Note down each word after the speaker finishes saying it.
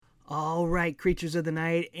All right, creatures of the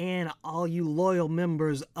night, and all you loyal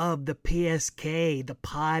members of the PSK, the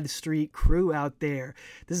Pod Street crew out there.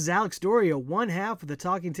 This is Alex Doria, one half of the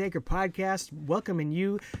Talking Taker podcast, welcoming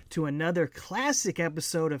you to another classic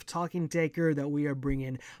episode of Talking Taker that we are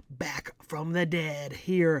bringing back from the dead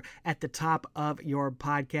here at the top of your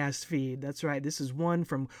podcast feed. That's right, this is one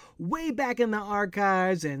from way back in the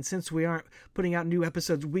archives, and since we aren't putting out new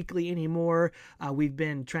episodes weekly anymore, we've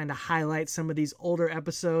been trying to highlight some of these older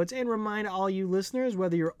episodes and remind all you listeners,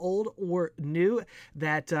 whether you're old or new,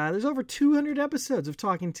 that there's over 200 episodes of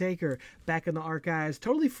Talking Taker back in the archives,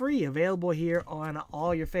 totally free, available here on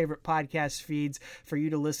all your favorite podcast feeds for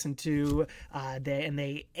you to listen to.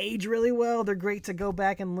 They age really well. They're great to go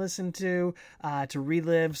back and listen to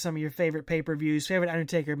relive some of your favorite pay-per-views, favorite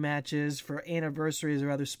Undertaker matches for anniversaries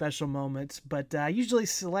or other special moments. But I usually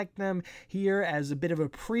select them here as a bit of a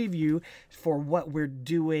preview for what we're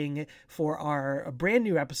doing for our brand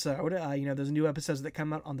new episode. There's new episodes that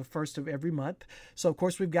come out on the 1st of every month. So, of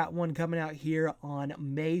course, we've got one coming out here on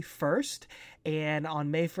May 1st. And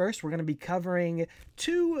on May 1st, we're going to be covering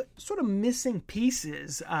two sort of missing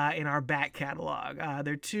pieces in our back catalog.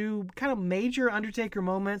 They're two kind of major Undertaker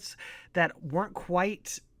moments that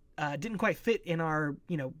didn't quite fit in our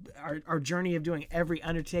journey of doing every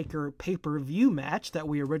Undertaker pay-per-view match that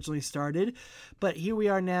we originally started. But here we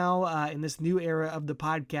are now in this new era of the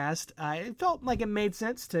podcast. It felt like it made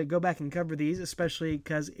sense to go back and cover these, especially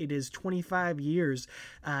because it is 25 years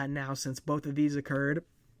now since both of these occurred.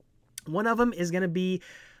 One of them is going to be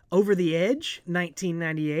Over the Edge,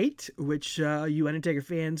 1998, which you Undertaker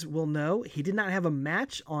fans will know. He did not have a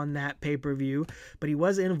match on that pay-per-view, but he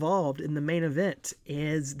was involved in the main event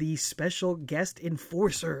as the special guest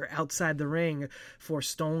enforcer outside the ring for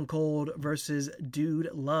Stone Cold versus Dude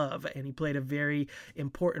Love, and he played a very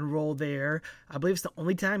important role there. I believe it's the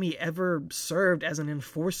only time he ever served as an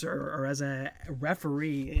enforcer or as a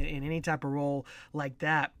referee in any type of role like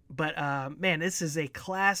that. But, man, this is a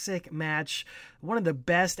classic match, one of the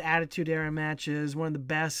best Attitude Era matches, one of the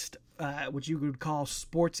best, what you would call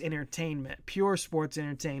sports entertainment, pure sports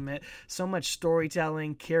entertainment. So much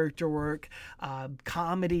storytelling, character work,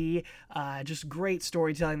 comedy, just great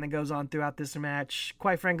storytelling that goes on throughout this match.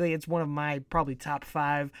 Quite frankly, it's one of my probably top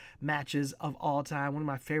 5 matches of all time, one of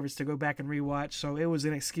my favorites to go back and rewatch. So it was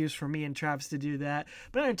an excuse for me and Travis to do that.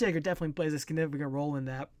 But Undertaker definitely plays a significant role in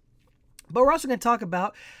that. But we're also going to talk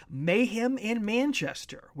about Mayhem in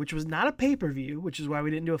Manchester, which was not a pay-per-view, which is why we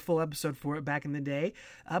didn't do a full episode for it back in the day.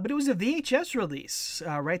 But it was a VHS release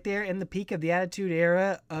right there in the peak of the Attitude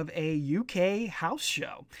Era of a UK house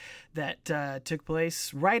show that took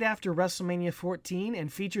place right after WrestleMania 14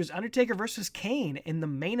 and features Undertaker versus Kane in the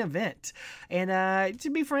main event. And to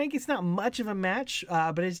be frank, it's not much of a match,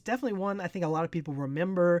 but it's definitely one I think a lot of people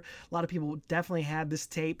remember. A lot of people definitely had this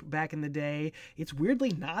tape back in the day. It's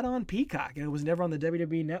weirdly not on Peacock, and it was never on the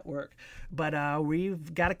WWE Network. But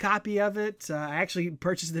we've got a copy of it. I actually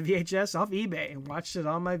purchased the VHS off eBay and watched it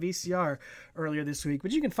on my VCR earlier this week.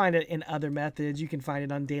 But you can find it in other methods. You can find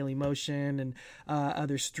it on Dailymotion and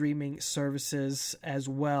other streaming services as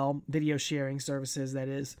well, video sharing services, that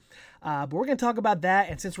is. But we're going to talk about that,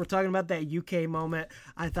 and since we're talking about that UK moment,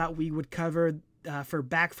 I thought we would cover for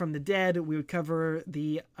Back from the Dead, we would cover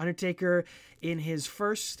the Undertaker in his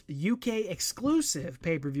first UK exclusive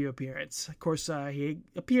pay-per-view appearance. Of course, he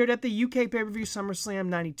appeared at the UK pay-per-view SummerSlam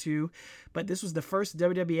 92, but this was the first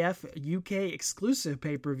WWF UK exclusive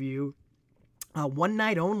pay-per-view, one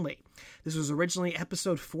night only. This was originally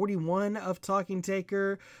episode 41 of Talking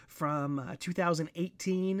Taker from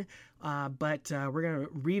 2018, but we're going to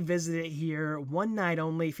revisit it here. One night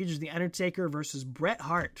only. It features The Undertaker versus Bret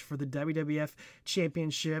Hart for the WWF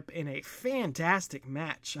Championship in a fantastic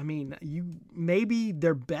match. I mean, maybe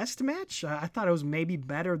their best match? I thought it was maybe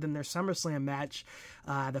better than their SummerSlam match.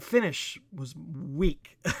 The finish was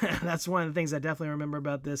weak. That's one of the things I definitely remember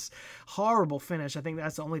about this horrible finish. I think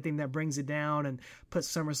that's the only thing that brings it down and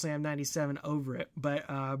puts SummerSlam 97 over it. But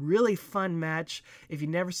really fun match. If you've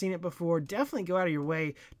never seen it before, definitely go out of your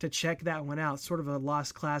way to check that one out. Sort of a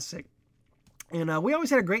lost classic. And we always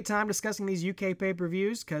had a great time discussing these UK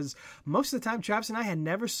pay-per-views because most of the time Travis and I had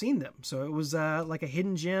never seen them. So it was like a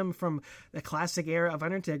hidden gem from the classic era of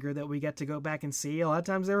Undertaker that we get to go back and see. A lot of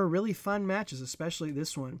times they were really fun matches, especially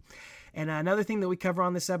this one. And another thing that we cover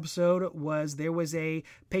on this episode was there was a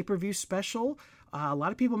pay-per-view special A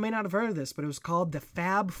lot of people may not have heard of this, but it was called the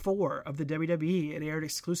Fab Four of the WWE. It aired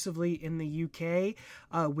exclusively in the UK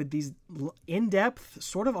with these in-depth,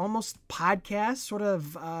 sort of almost podcasts, sort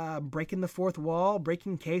of breaking the fourth wall,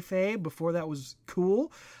 breaking kayfabe before that was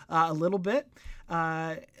cool a little bit.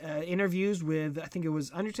 Interviews with, I think it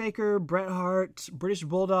was Undertaker, Bret Hart, British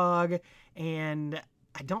Bulldog, and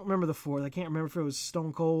I don't remember the fourth. I can't remember if it was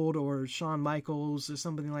Stone Cold or Shawn Michaels or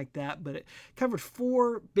something like that, but it covered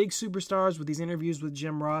 4 big superstars with these interviews with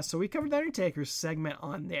Jim Ross. So we covered the Undertaker segment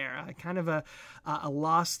on there, kind of a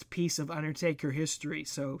lost piece of Undertaker history.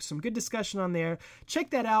 So some good discussion on there. Check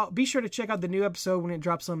that out. Be sure to check out the new episode when it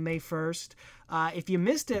drops on May 1st. If you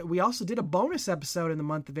missed it, we also did a bonus episode in the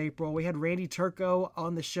month of April. We had Randy Turco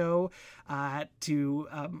on the show to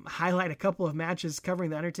highlight a couple of matches covering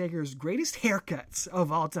the Undertaker's greatest haircuts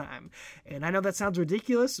of all time. And I know that sounds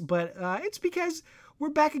ridiculous, but it's because we're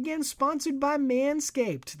back again, sponsored by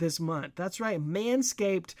Manscaped this month. That's right,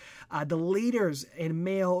 Manscaped, the leaders in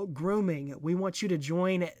male grooming. We want you to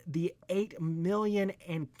join the 8 million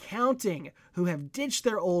and counting who have ditched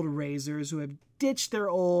their old razors, who have ditched their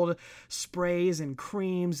old sprays and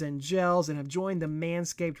creams and gels and have joined the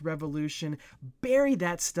Manscaped revolution. Bury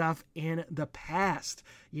that stuff in the past.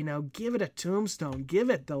 You know, give it a tombstone. Give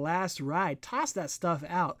it the last ride. Toss that stuff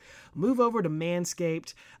out. Move over to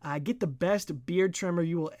Manscaped. Get the best beard trimmer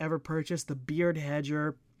you will ever purchase, the Beard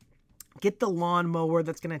Hedger. Get the lawnmower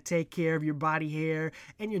that's going to take care of your body hair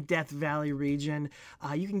and your Death Valley region.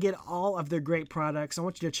 You can get all of their great products. I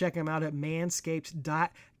want you to check them out at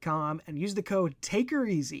manscaped.com and use the code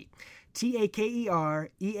TAKEREASY, TAKEREASY,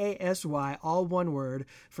 all one word,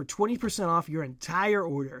 for 20% off your entire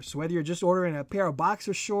order. So whether you're just ordering a pair of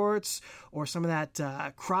boxer shorts or some of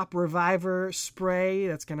that Crop Reviver spray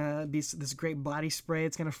that's going to be this great body spray,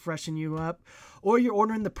 it's going to freshen you up, or you're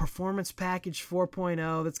ordering the Performance Package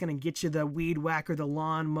 4.0 that's going to get you the Weed Whacker, the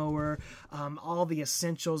lawnmower, all the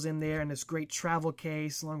essentials in there, and this great travel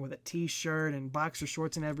case along with a t-shirt and boxer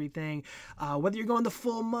shorts and everything. Whether you're going the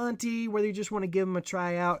full Monty, whether you just want to give them a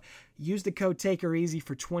try out, use the code TAKEREASY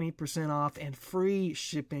for 20% off and free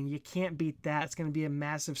shipping. You can't beat that. It's going to be a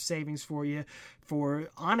massive savings for you for,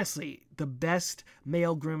 honestly, the best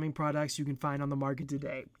male grooming products you can find on the market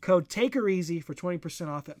today. Code TAKEREASY for 20%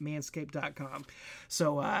 off at manscaped.com.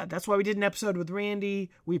 So that's why we did an episode with Randy.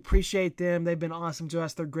 We appreciate them. They've been awesome to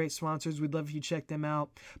us. They're great sponsors. We'd love if you check them out.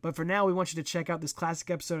 But for now, we want you to check out this classic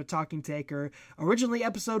episode of Talking Taker. Originally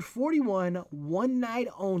episode 41, one night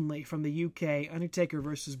only from the UK, Undertaker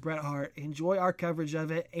versus Bret Hart. Enjoy our coverage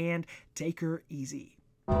of it and take her easy.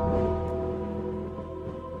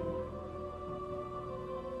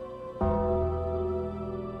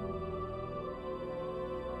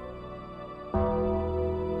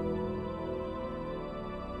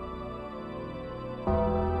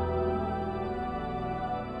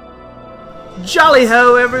 Jolly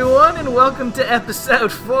ho, everyone, and welcome to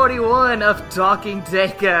episode 41 of Talking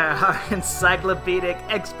Taker, our encyclopedic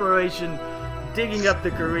exploration digging up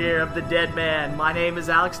the career of the dead man. My name is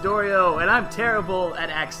Alex Dorio, and I'm terrible at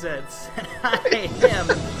accents. And I am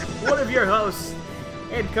one of your hosts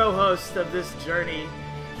and co-hosts of this journey.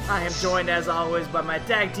 I am joined, as always, by my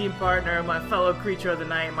tag team partner, my fellow creature of the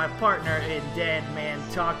night, my partner in Dead Man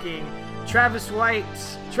Talking, Travis White.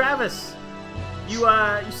 Travis, you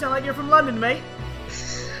sound like you're from London, mate.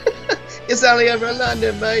 You sound like you're from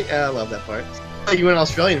London, mate. I love that part. Oh, you went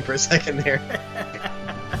Australian for a second there.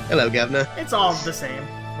 Hello, Governor. It's all the same,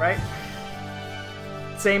 right?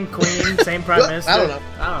 Same queen, same prime minister. I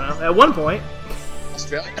don't know. At one point,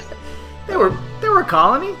 Australia. they were a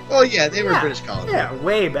colony. Oh yeah, they were a British colony. Yeah,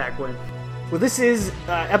 way back when. Well, this is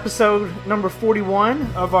episode number 41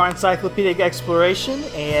 of our encyclopedic exploration,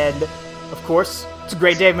 and of course, it's a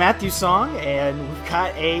great Dave Matthews song, and we've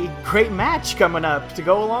got a great match coming up to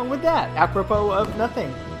go along with that, apropos of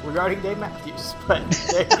nothing regarding Dave Matthews. But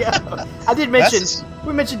there you go. I did mention,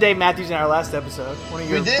 we mentioned Dave Matthews in our last episode. We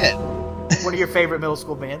did. One of your favorite middle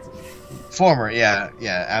school bands. Former, yeah,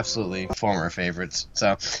 absolutely. Former favorites.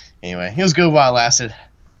 So, anyway, he was good while it lasted.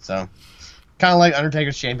 So, kind of like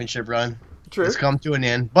Undertaker's championship run. True. It's come to an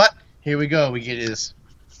end. But, here we go. We get his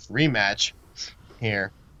rematch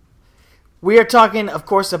here. We are talking, of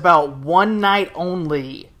course, about One Night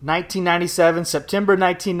Only, 1997, September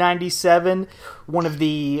 1997, one of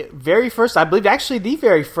the very first, I believe actually the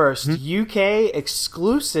very first UK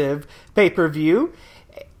exclusive pay-per-view,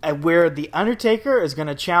 where The Undertaker is going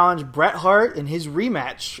to challenge Bret Hart in his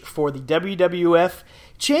rematch for the WWF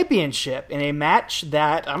Championship, in a match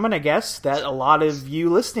that I'm going to guess that a lot of you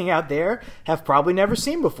listening out there have probably never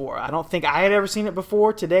seen before. I don't think I had ever seen it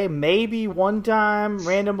before. Today, maybe one time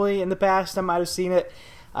randomly in the past I might have seen it.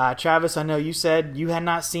 Travis, I know you said you had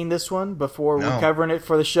not seen this one before No. we're covering it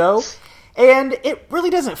for the show. And it really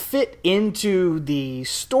doesn't fit into the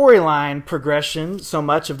storyline progression so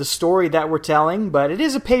much of the story that we're telling, but it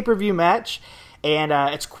is a pay-per-view match, and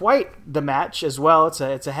it's quite the match as well. It's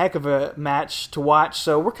a heck of a match to watch,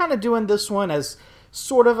 so we're kind of doing this one as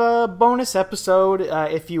sort of a bonus episode,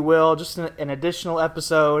 if you will, just an additional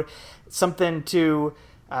episode, something to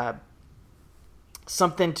add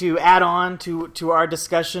on to our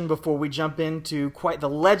discussion before we jump into quite the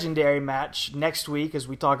legendary match next week as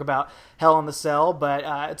we talk about Hell in the Cell.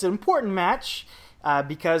 But it's an important match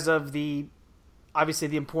because of obviously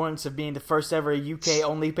the importance of being the first ever UK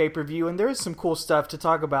only pay-per-view, and there is some cool stuff to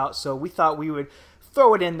talk about. So we thought we would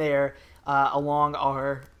throw it in there along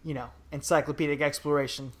our encyclopedic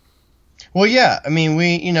exploration. Well, yeah. I mean,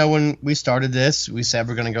 when we started this, we said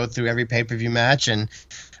we're going to go through every pay-per-view match, and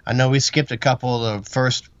I know we skipped a couple of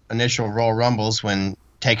first initial Royal Rumbles when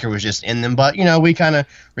Taker was just in them, but we kind of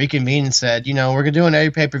reconvened and said, we're going to do an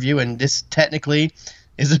every pay-per-view, and this technically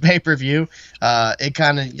is a pay-per-view. It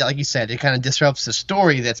kind of, like you said, it kind of disrupts the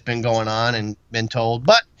story that's been going on and been told,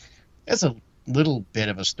 but it's a little bit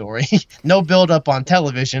of a story. No build-up on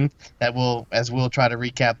television as we'll try to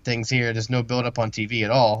recap things here. There's no build-up on TV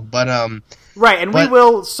at all, but right, and we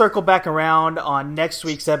will circle back around on next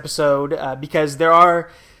week's episode because there are,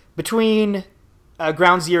 between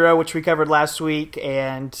Ground Zero, which we covered last week,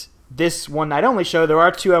 and this one night only show, there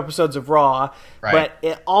are 2 episodes of Raw. Right.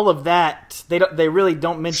 But all of that, they really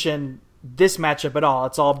don't mention this matchup at all.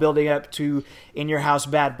 It's all building up to In Your House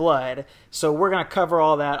Bad Blood. So we're going to cover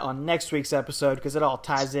all that on next week's episode because it all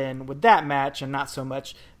ties in with that match and not so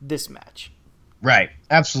much this match. Right,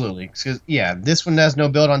 absolutely. Because this one has no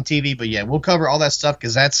build on TV, but we'll cover all that stuff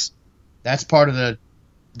because that's part of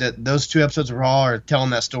those 2 episodes of Raw are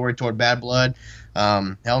telling that story toward Bad Blood,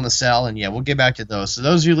 Hell in a Cell, and we'll get back to those. So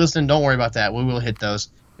those of you listening, don't worry about that. We will hit those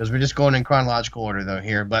because we're just going in chronological order though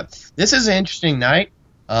here. But this is an interesting night.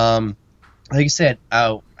 Like you said,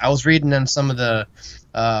 I was reading on some of the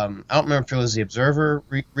I don't remember if it was the Observer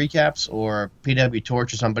recaps or PW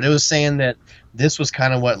Torch or something, but it was saying that this was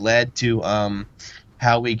kind of what led to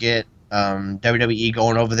how we get WWE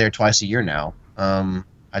going over there twice a year now.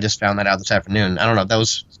 I just found that out this afternoon. I don't know. That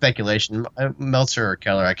was speculation. Meltzer or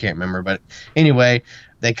Keller, I can't remember. But anyway,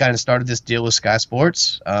 they kind of started this deal with Sky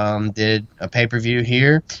Sports, did a pay-per-view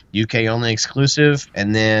here, UK only exclusive,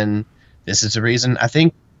 and then this is the reason. I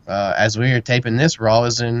think as we are taping this,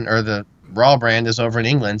 the Raw brand is over in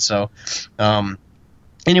England. So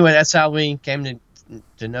anyway, that's how we came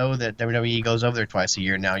to know that WWE goes over there twice a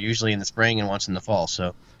year now, usually in the spring and once in the fall.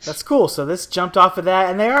 So that's cool. So this jumped off of that,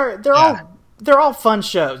 and they're all fun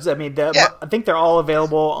shows. I mean, I think they're all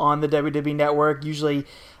available on the WWE Network. Usually,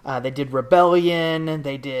 they did Rebellion,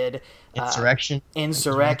 they did Insurrection,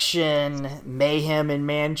 Mayhem in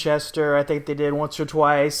Manchester. I think they did once or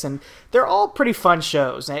twice, and they're all pretty fun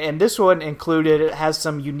shows. And this one included, it has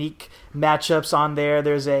some unique matchups on there.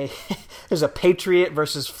 There's a Patriot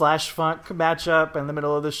versus Flash Funk matchup in the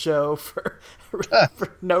middle of the show for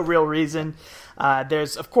no real reason.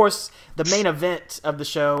 There's, of course, the main event of the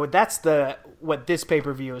show. That's what this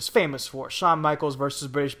pay-per-view is famous for. Shawn Michaels versus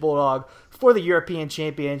British Bulldog for the European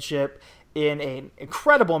Championship in an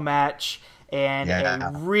incredible match and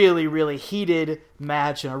a really, really heated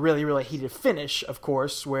match and a really, really heated finish, of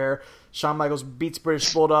course, where Shawn Michaels beats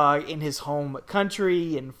British Bulldog in his home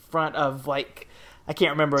country in front of, I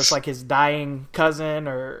can't remember, it's like his dying cousin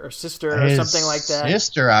or sister or something like that.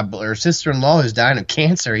 Or sister-in-law who's dying of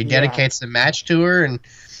cancer. He dedicates the match to her and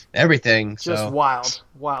everything. Just wild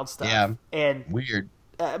stuff. Yeah, and weird.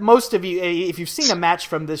 Most of you, if you've seen a match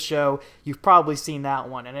from this show, you've probably seen that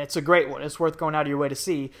one, and it's a great one. It's worth going out of your way to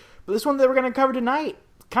see. But this one that we're going to cover tonight,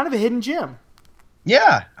 kind of a hidden gem.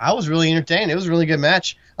 Yeah, I was really entertained. It was a really good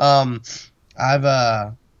match. I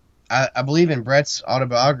believe in Brett's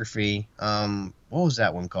autobiography. What was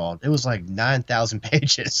that one called? It was like 9,000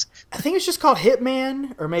 pages. I think it's just called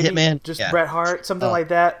Hitman, or maybe Bret Hart, something like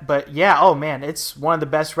that. But yeah, oh man, it's one of the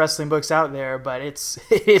best wrestling books out there. But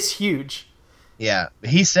it's huge. Yeah,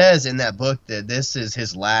 he says in that book that this is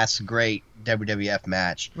his last great WWF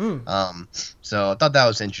match. So I thought that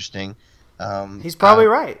was interesting. He's probably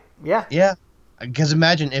right. Yeah. Yeah, because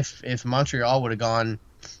imagine if Montreal would have gone.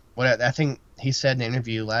 I think he said in an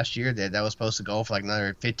interview last year that was supposed to go for like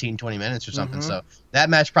another 15, 20 minutes or something. So that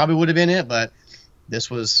match probably would have been it, but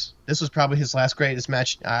this was probably his last greatest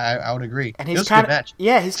match. I would agree. And he's kind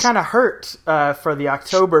of hurt for the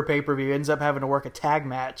October pay-per-view. He ends up having to work a tag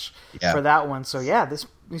match for that one. So yeah,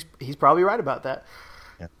 he's probably right about that.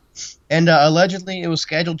 Yeah. And allegedly it was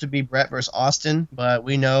scheduled to be Brett versus Austin, but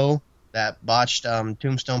we know that botched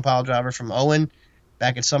Tombstone pile driver from Owen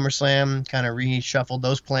back at SummerSlam, kind of reshuffled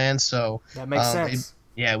those plans. So That makes sense.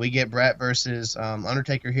 we get Bret versus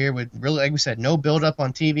Undertaker here with really, like we said, no build up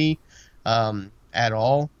on TV at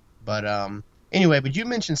all. But anyway, but you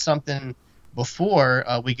mentioned something before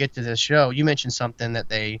we get to this show. You mentioned something that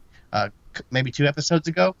they maybe 2 episodes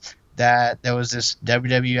ago, that there was this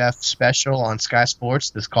WWF special on Sky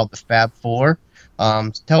Sports that's called the Fab Four.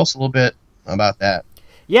 Tell us a little bit about that.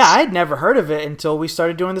 Yeah, I had never heard of it until we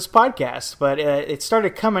started doing this podcast, but it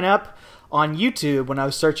started coming up on YouTube when I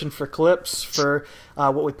was searching for clips for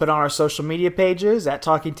what we put on our social media pages at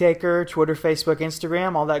Talking Taker, Twitter, Facebook,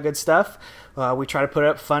 Instagram, all that good stuff. We try to put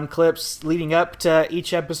up fun clips leading up to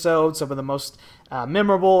each episode, some of the most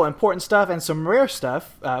memorable, important stuff, and some rare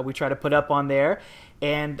stuff we try to put up on there.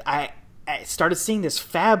 And I started seeing this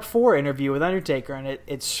Fab Four interview with Undertaker, and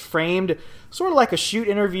it's framed sort of like a shoot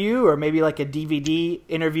interview or maybe like a DVD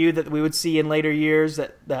interview that we would see in later years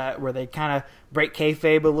that where they kind of break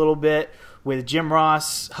kayfabe a little bit, with Jim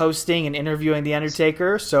Ross hosting and interviewing The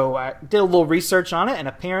Undertaker. So I did a little research on it, and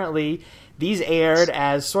apparently these aired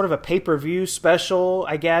as sort of a pay-per-view special,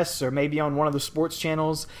 I guess, or maybe on one of the sports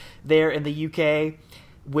channels there in the UK,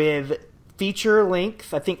 with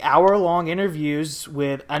feature-length, I think hour-long interviews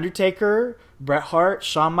with Undertaker, Bret Hart,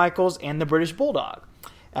 Shawn Michaels, and the British Bulldog.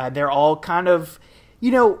 They're all kind of,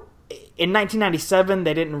 in 1997,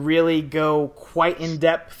 they didn't really go quite in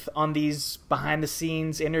depth on these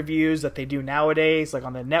behind-the-scenes interviews that they do nowadays, like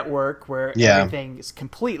on the network, where everything is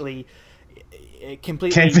completely.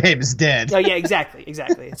 Kayfabe is dead. Oh yeah, exactly.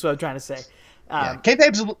 That's what I'm trying to say.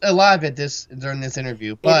 Kayfabe's alive during this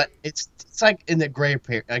interview, but it's like in the gray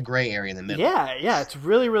area in the middle. Yeah, it's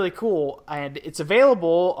really, really cool, and it's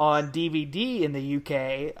available on DVD in the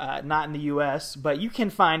UK, not in the US, but you can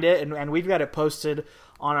find it, and we've got it posted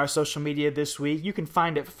on our social media this week. You can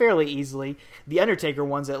find it fairly easily, the Undertaker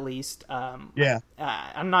ones at least.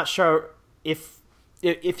 I'm not sure if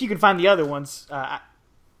you can find the other ones.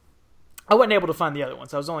 I wasn't able to find the other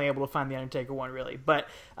ones. I was only able to find the Undertaker one, really. But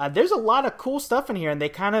there's a lot of cool stuff in here, and they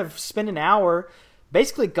kind of spend an hour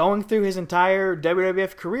basically going through his entire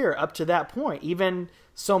WWF career up to that point, even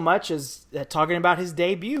so much as talking about his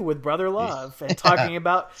debut with Brother Love and talking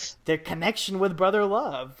about their connection with Brother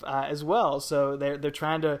Love as well. So they're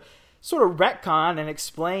trying to sort of retcon and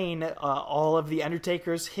explain all of the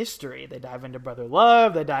Undertaker's history. They dive into Brother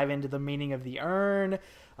Love. They dive into the meaning of the urn.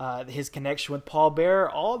 His connection with Paul Bearer,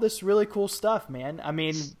 all this really cool stuff, man. I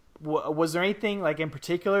mean, was there anything like in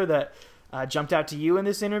particular that jumped out to you in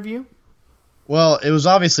this interview? Well, it was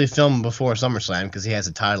obviously filmed before SummerSlam because he has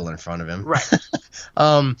a title in front of him. Right.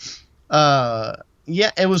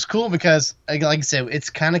 Yeah, it was cool because, like I said, it's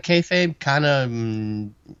kind of kayfabe, kind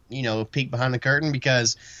of, peek behind the curtain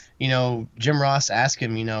because, Jim Ross asked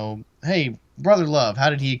him, hey, Brother Love,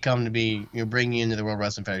 how did he come to be, bring you into the World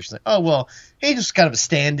Wrestling Federation? He's like, oh, well, he just kind of a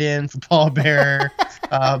stand-in for Paul Bearer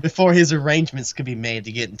before his arrangements could be made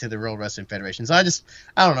to get into the World Wrestling Federation. So I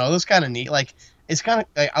don't know, it was kind of neat. Like, it's kind of,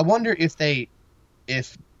 like, I wonder if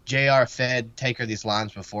JR fed Taker these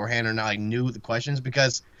lines beforehand or not, like, knew the questions,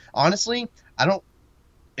 because honestly,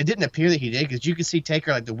 it didn't appear that he did, because you could see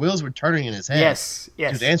Taker, like, the wheels were turning in his head. Yes.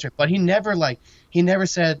 To answer it, but he never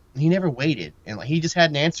waited, and like he just had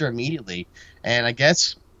an answer immediately. And I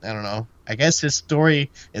guess his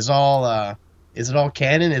story is all is it all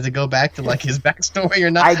canon? Does it go back to like his backstory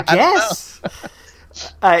or not? I guess.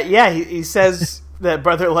 He says that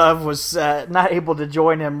Brother Love was not able to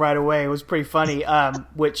join him right away. It was pretty funny.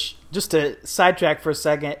 Which, just to sidetrack for a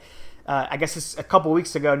second, I guess it's a couple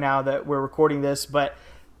weeks ago now that we're recording this, but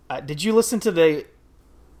did you listen to the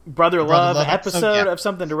Brother Love episode of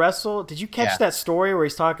Something to Wrestle? Did you catch that story where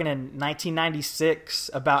he's talking in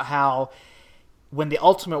 1996 about how when the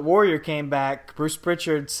Ultimate Warrior came back, Bruce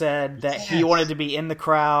Pritchard said that he wanted to be in the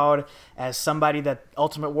crowd as somebody that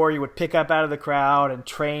Ultimate Warrior would pick up out of the crowd and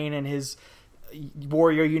train in his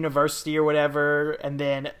Warrior University or whatever, and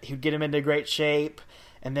then he would get him into great shape,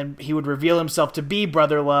 and then he would reveal himself to be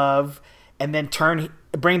Brother Love, and then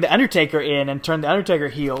bring the Undertaker in and turn the Undertaker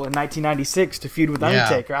heel in 1996 to feud with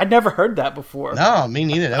Undertaker. I'd never heard that before. No, me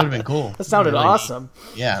neither. That would have been cool. That sounded really awesome.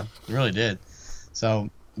 Yeah, it really did. So,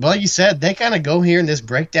 well, like you said, they kind of go here and just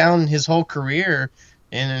break down his whole career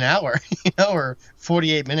in an hour, or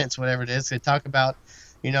 48 minutes, whatever it is. They talk about,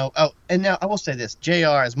 and now I will say this,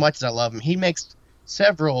 JR, as much as I love him, he makes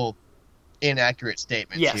several inaccurate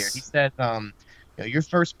statements here. He said, your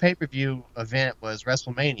first pay-per-view event was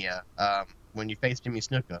WrestleMania when you faced Jimmy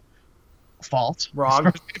Snuka. False. Wrong.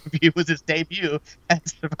 His first pay-per-view was his debut at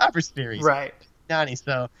Survivor Series. Right. 90.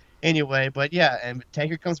 So anyway, but yeah, and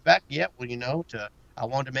Taker comes back. Yeah, well, to I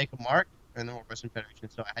wanted to make a mark in the World Wrestling Federation,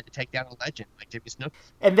 so I had to take down a legend like Jimmy Snuka.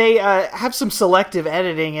 And they have some selective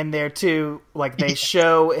editing in there too. Like they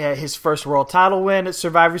show his first world title win at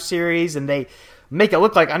Survivor Series, and they make it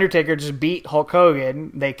look like Undertaker just beat Hulk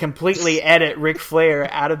Hogan. They completely edit Ric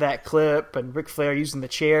Flair out of that clip, and Ric Flair using the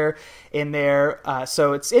chair in there.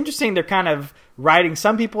 So it's interesting. They're kind of writing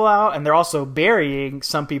some people out, and they're also burying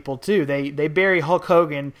some people too. They bury Hulk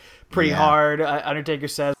Hogan pretty hard. Undertaker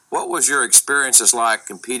says, "What was your experiences like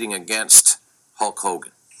competing against Hulk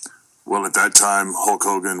Hogan?" Well, at that time, Hulk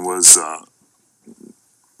Hogan was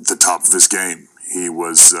the top of his game. He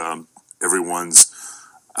was everyone's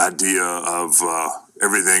idea of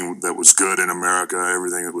everything that was good in America,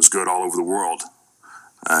 everything that was good all over the world.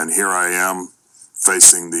 And here I am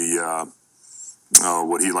facing the,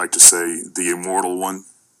 what he liked to say, the immortal one.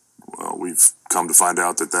 Well, we've come to find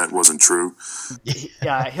out that that wasn't true.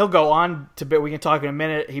 Yeah, he'll go on to, we can talk in a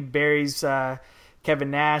minute. He buries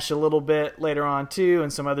Kevin Nash a little bit later on too,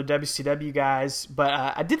 and some other WCW guys. But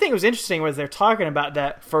I did think it was interesting when they're talking about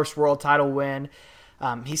that first world title win.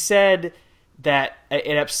 He said that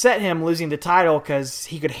it upset him losing the title because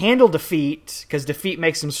he could handle defeat, because defeat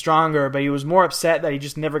makes him stronger, but he was more upset that he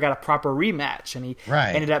just never got a proper rematch, and he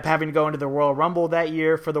ended up having to go into the Royal Rumble that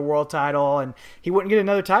year for the world title, and he wouldn't get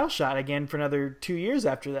another title shot again for another 2 years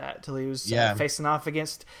after that, till he was facing off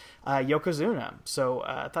against Yokozuna. So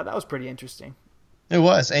I thought that was pretty interesting. It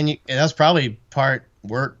was, and that was probably part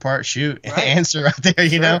work, part shoot answer right there.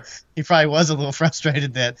 You know, he probably was a little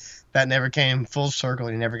frustrated that never came full circle.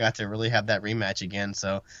 He never got to really have that rematch again.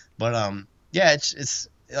 So, but yeah, it's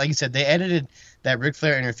like you said, they edited that Ric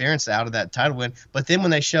Flair interference out of that title win. But then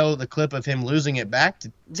when they show the clip of him losing it back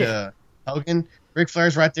to Hogan, Ric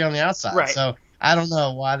Flair's right there on the outside. Right. So I don't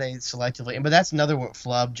know why they selectively. But that's another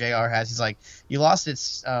flub JR has. He's like, you lost it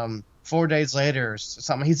 4 days later or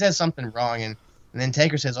something. He says something wrong, and then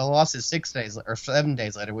Taker says, I lost it 6 days or 7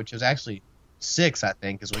 days later, which was actually 6, I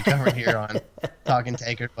think, as we covered here on Talking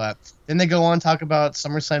Taker. But then they go on to talk about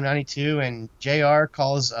SummerSlam 92, and JR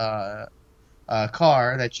calls a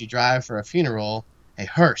car that you drive for a funeral a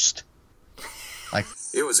hearse. Like,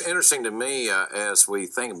 it was interesting to me as we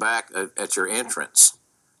think back at your entrance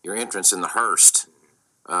in the hearse.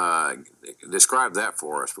 Describe that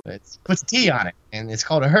for us. It puts a T on it, and it's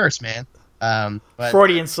called a hearse, man. But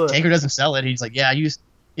Freudian slip. Taker doesn't sell it. He's like,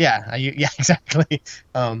 exactly.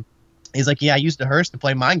 He's like, I used the hearse to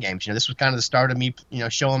play mind games. You know, this was kind of the start of me,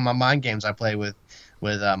 showing my mind games I play with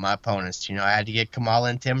my opponents. You know, I had to get Kamala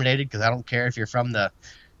intimidated because I don't care if you're from the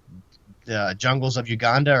jungles of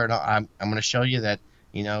Uganda or not. I'm going to show you that.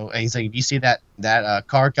 You know, and he's like, if you see that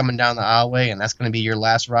car coming down the aisleway and that's going to be your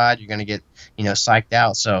last ride, you're going to get, psyched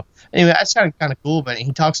out. So anyway, that's kind of cool. But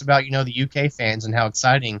he talks about, the UK fans and how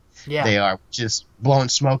exciting they are, just blowing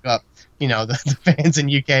smoke up, the fans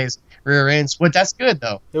in UK's rear ends. But that's good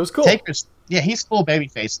though. It was cool. Taker's, he's full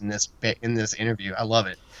babyface in this interview. I love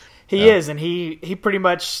it. He is, and he pretty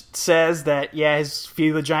much says that, his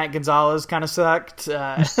feud with Giant Gonzalez kind of sucked.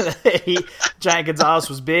 Giant Gonzalez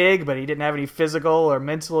was big, but he didn't have any physical or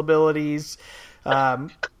mental abilities.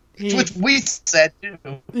 Which we said, too.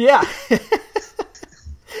 Yeah.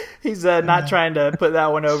 He's not trying to put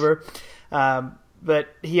that one over. But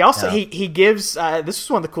he also, he gives, this is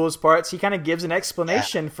one of the coolest parts, he kind of gives an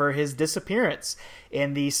explanation for his disappearance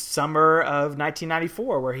in the summer of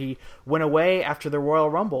 1994, where he went away after the Royal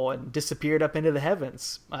Rumble and disappeared up into the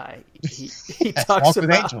heavens. He talks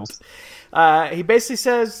about, he basically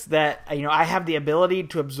says that, I have the ability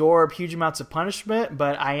to absorb huge amounts of punishment,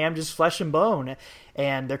 but I am just flesh and bone.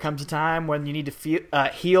 And there comes a time when you need to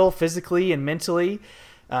heal physically and mentally.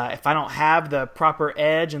 If I don't have the proper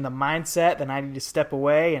edge and the mindset, then I need to step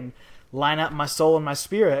away and line up my soul and my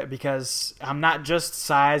spirit, because I'm not just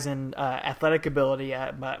size and athletic ability.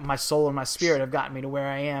 My soul and my spirit have gotten me to where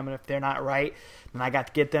I am, and if they're not right, then I got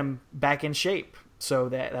to get them back in shape. So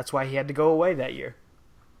that's why he had to go away that year.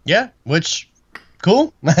 Yeah, which,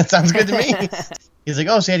 cool. That sounds good to me. He's like,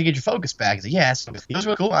 so you had to get your focus back. He's like, yes. It was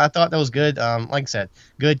really cool. I thought that was good. Like I said,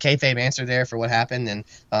 good kayfabe answer there for what happened. And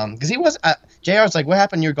because he was, JR was like, what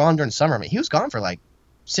happened? You were gone during summer. I mean, he was gone for like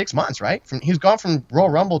 6 months, right? He was gone from Royal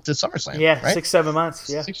Rumble to SummerSlam. Yeah, right? 6-7 months.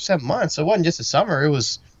 Yeah, 6 or 7 months. So it wasn't just the summer. It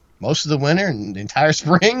was most of the winter and the entire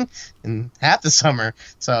spring and half the summer.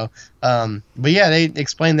 So, but yeah, they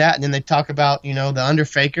explain that, and then they talk about, the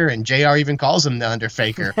Underfaker, and JR even calls him the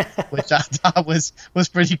Underfaker, which I thought was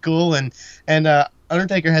pretty cool. And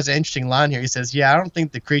Undertaker has an interesting line here. He says, I don't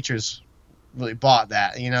think the creatures really bought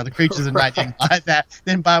that. The creatures of night didn't buy that,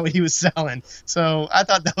 didn't buy what he was selling. So I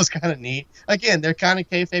thought that was kind of neat. Again, they're kind of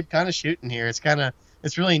kayfabe, kind of shooting here.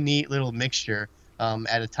 It's really neat little mixture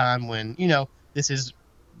at a time when, this is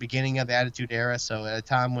beginning of the Attitude Era, so at a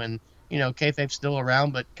time when, kayfabe's still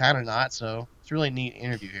around, but kind of not. So it's a really neat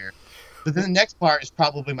interview here. But then the next part is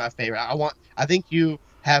probably my favorite. I think you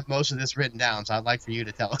have most of this written down, so I'd like for you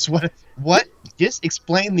to tell us what. Just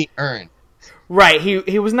explain the urn. Right,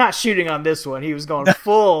 he was not shooting on this one. He was going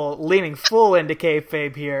leaning full into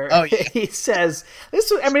kayfabe here. Oh, yeah. He says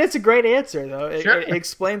this. I mean, it's a great answer though. Sure. It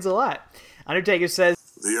explains a lot. Undertaker says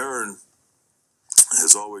The urn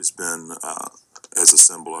has always been, as a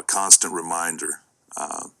symbol, a constant reminder.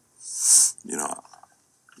 The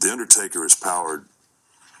Undertaker is powered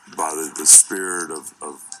by the spirit of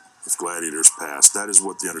gladiators past. That is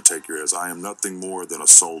what the Undertaker is. I am nothing more than a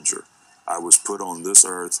soldier. I was put on this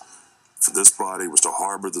earth, for this body was to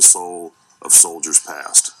harbor the soul of soldiers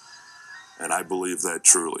past. And I believe that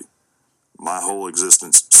truly. My whole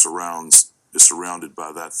existence is surrounded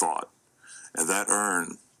by that thought. And that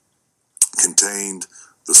urn contained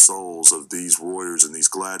the souls of these warriors and these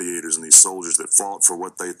gladiators and these soldiers that fought for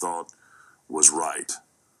what they thought was right,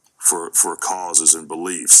 for causes and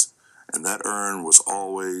beliefs. And that urn was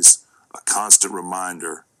always a constant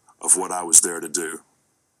reminder of what I was there to do.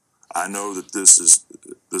 I know that this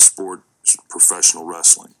sport is professional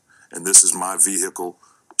wrestling, and this is my vehicle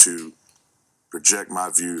to project my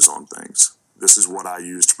views on things. This is what I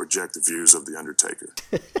use to project the views of The Undertaker.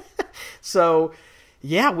 so.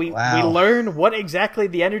 Yeah, we learn what exactly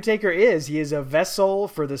The Undertaker is. He is a vessel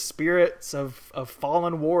for the spirits of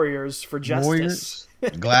fallen warriors for justice. Warriors,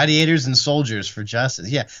 gladiators, and soldiers for justice.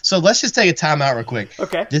 Yeah. So let's just take a time out real quick.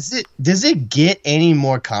 Okay. Does it get any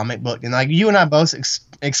more comic book? And like you and I both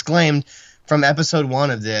exclaimed from episode 1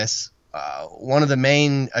 of this, one of the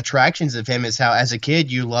main attractions of him is how as a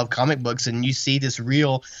kid you love comic books and you see this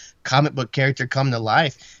real comic book character come to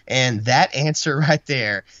life. And that answer right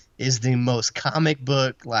there is the most comic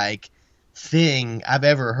book like thing I've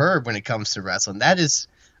ever heard when it comes to wrestling. That is,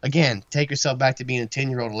 again, take yourself back to being a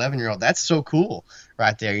 10-year-old, 11-year-old. That's so cool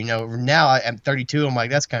right there. Now I'm 32. I'm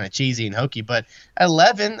like, that's kind of cheesy and hokey, but at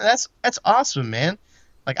 11, that's awesome, man.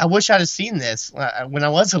 Like, I wish I'd have seen this when I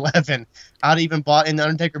was 11. I'd even bought in The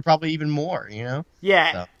Undertaker probably even more,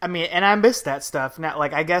 Yeah, so. I mean, and I missed that stuff. Now,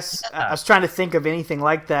 like, I guess I was trying to think of anything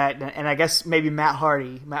like that, and I guess maybe Matt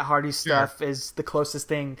Hardy's stuff is the closest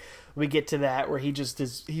thing we get to that, where he just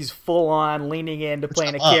he's full on leaning into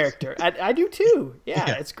playing a character. I do too.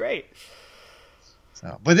 Yeah, it's great.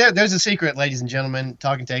 So, but there's a secret, ladies and gentlemen,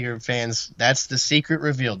 Talking Taker fans. That's the secret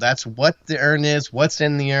revealed. That's what the urn is. What's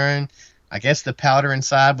in the urn? I guess the powder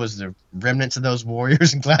inside was the remnants of those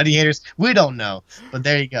warriors and gladiators. We don't know, but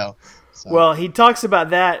there you go. So. Well, he talks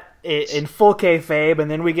about that in full kayfabe, and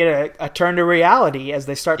then we get a turn to reality as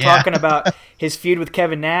they start talking about his feud with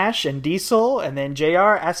Kevin Nash and Diesel, and then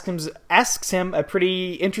JR asks him a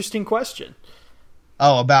pretty interesting question.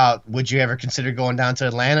 Oh, about would you ever consider going down to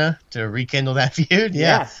Atlanta to rekindle that feud?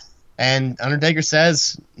 Yeah. And Undertaker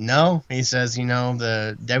says no. He says,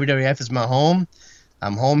 the WWF is my home.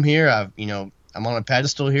 I'm home here. I'm on a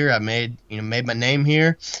pedestal here. I've made my name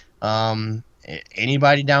here.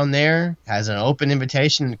 Anybody down there has an open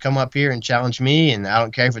invitation to come up here and challenge me, and I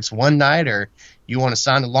don't care if it's one night or you want to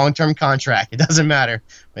sign a long-term contract. It doesn't matter.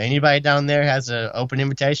 But anybody down there has an open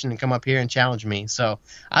invitation to come up here and challenge me. So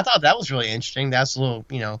I thought that was really interesting. That's a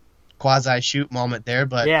little, quasi-shoot moment there.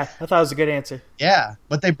 But yeah, I thought it was a good answer. Yeah,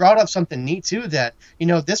 but they brought up something neat, too, that,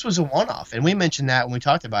 this was a one-off. And we mentioned that when we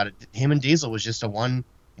talked about it. Him and Diesel was just a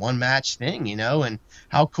one-match thing, and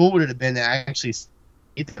how cool would it have been to actually see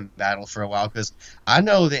them battle for a while? Because I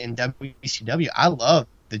know that in WCW, I love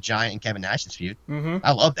the Giant and Kevin Nash's feud. Mm-hmm.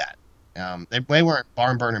 I love that. They weren't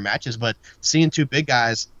barn burner matches, but seeing two big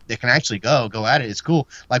guys that can actually go at it is cool.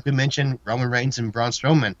 Like we mentioned, Roman Reigns and Braun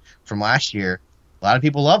Strowman from last year. A lot of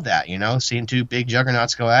people love that, seeing two big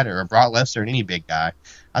juggernauts go at it, or Brock Lesnar and any big guy.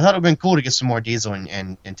 I thought it would have been cool to get some more Diesel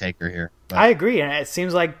and Taker here. But I agree, and it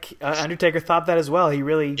seems like Undertaker thought that as well. He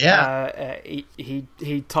really,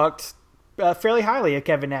 he talked fairly highly of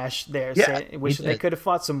Kevin Nash there. Yeah, wish they could have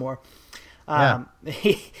fought some more.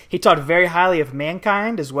 He talked very highly of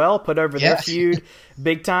Mankind as well, put over their feud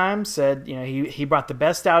big time, said he brought the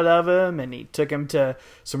best out of him, and he took him to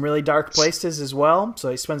some really dark places as well.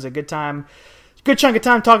 So he spends a good chunk of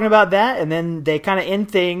time talking about that, and then they kind of end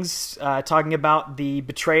things talking about the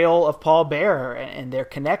betrayal of Paul Bearer and their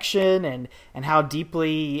connection and how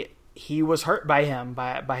deeply he was hurt by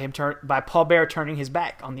Paul Bearer turning his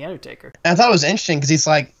back on the Undertaker. And I thought it was interesting because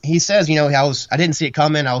he says, I didn't see it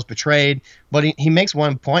coming, I was betrayed, but he makes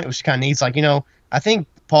one point which is kind of neat. He's like, I think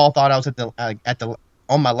Paul thought I was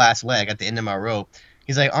on my last leg at the end of my rope.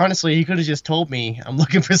 He's like, honestly, he could have just told me I'm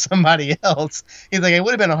looking for somebody else. He's like, it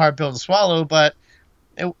would have been a hard pill to swallow, but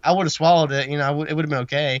I would have swallowed it. It would have been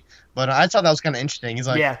okay. But I thought that was kind of interesting. He's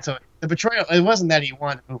like, Yeah. so the betrayal. It wasn't that he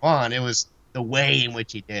wanted to move on. It was the way in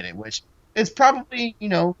which he did it, which is probably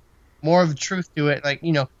more of the truth to it. Like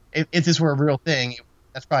if this were a real thing,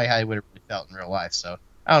 that's probably how he would have really felt in real life. So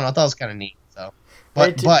I don't know. I thought it was kind of neat. So,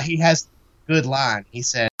 but he has a good line. He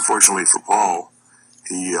said, Fortunately for Paul,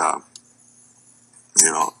 he,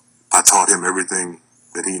 I taught him everything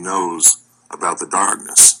that he knows about the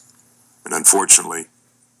darkness. And unfortunately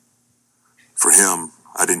for him,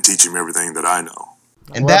 I didn't teach him everything that I know.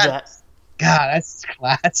 And that, God, that's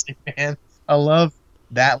classic, man. I love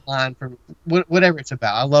that line from whatever it's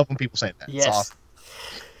about. I love when people say that. Yes. It's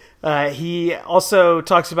awesome. He also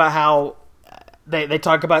talks about how they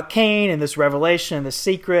talk about Kane and this revelation and this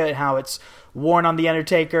secret, how it's worn on The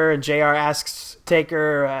Undertaker, and JR asks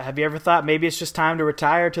Taker, have you ever thought maybe it's just time to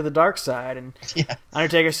retire to the dark side? And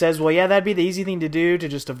Undertaker says, well, yeah, that'd be the easy thing to do, to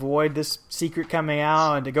just avoid this secret coming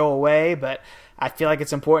out and to go away, but I feel like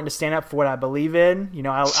it's important to stand up for what I believe in.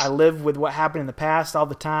 I live with what happened in the past all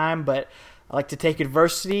the time, but I like to take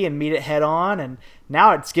adversity and meet it head on, and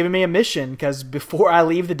now it's given me a mission, because before I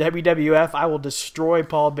leave the WWF, I will destroy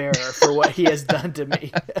Paul Bearer for what he has done to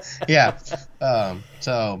me. Yeah.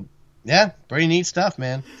 So, yeah, pretty neat stuff,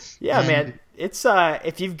 man. Yeah, man. It's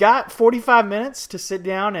if you've got 45 minutes to sit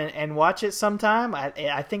down and watch it sometime,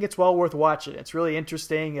 I think it's well worth watching. It's really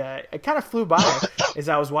interesting. It kind of flew by as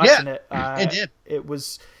I was watching it. It did. It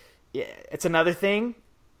was. Yeah, it's another thing.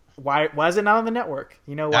 Why is it not on the network?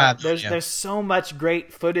 There's so much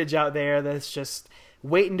great footage out there that's just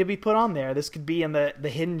waiting to be put on there. This could be in the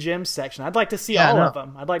hidden gems section. I'd like to see all of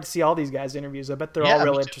them. I'd like to see all these guys' interviews. I bet they're all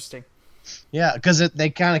real interesting. Yeah, because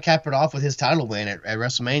they kind of capped it off with his title win at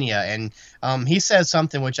WrestleMania, and he says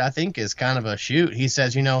something which I think is kind of a shoot. He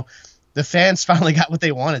says, the fans finally got what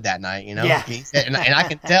they wanted that night. Yeah. He said, and I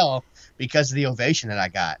can tell because of the ovation that I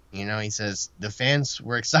got. He says the fans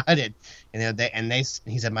were excited, and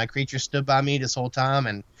he said my creature stood by me this whole time,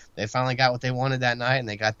 and they finally got what they wanted that night, and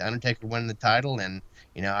they got the Undertaker winning the title, and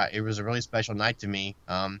it was a really special night to me.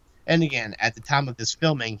 And again, at the time of this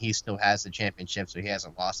filming, he still has the championship, so he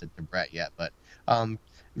hasn't lost it to Brett yet. But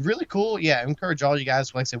really cool. Yeah, I encourage all you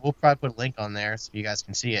guys. Like I said, we'll probably put a link on there so you guys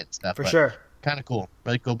can see it and stuff. For sure. Kind of cool.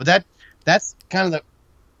 Really cool. But that's kind of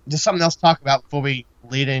just something else to talk about before we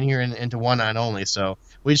lead in here into One Night Only. So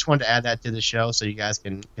we just wanted to add that to the show so you guys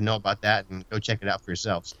can know about that and go check it out for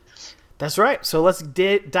yourselves. That's right. So let's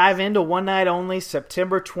dive into One Night Only,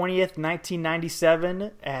 September 20th,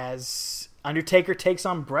 1997, as Undertaker takes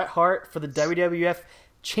on Bret Hart for the WWF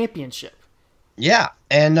Championship. Yeah,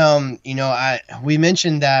 and we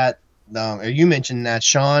mentioned that, or you mentioned that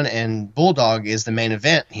Shawn and Bulldog is the main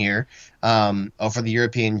event here for the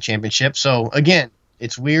European Championship. So again,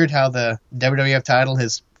 it's weird how the WWF title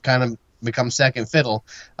has kind of become second fiddle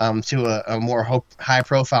to a more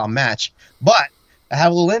high-profile match. But I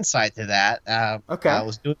have a little insight to that. Okay. I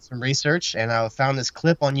was doing some research, and I found this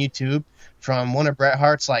clip on YouTube from one of Bret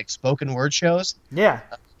Hart's spoken word shows. Yeah.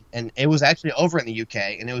 And it was actually over in the UK,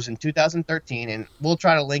 and it was in 2013. And we'll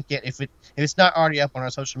try to link it if it's not already up on our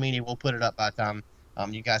social media. We'll put it up by the time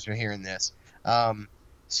you guys are hearing this.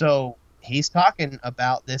 So he's talking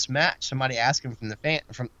about this match. Somebody asked him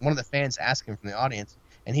from one of the fans asked him from the audience,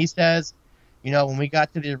 and he says, when we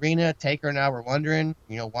got to the arena, Taker and I were wondering,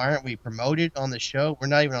 why aren't we promoted on the show? We're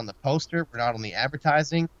not even on the poster. We're not on the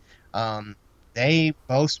advertising. They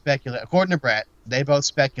both speculate, according to Bret, they both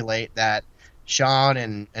speculate that Shawn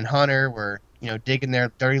and Hunter were, digging their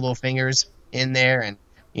dirty little fingers in there and,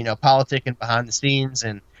 politicking behind the scenes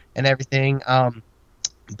and everything.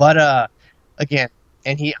 But again,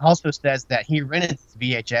 and he also says that he rented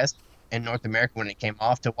VHS in North America when it came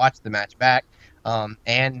off to watch the match back.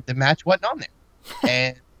 And the match wasn't on there.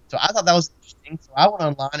 And so I thought that was interesting. So I went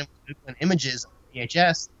online and was Googling images of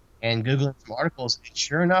VHS and Googling some articles. And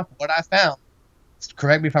sure enough, what I found,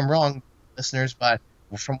 correct me if I'm wrong, listeners, but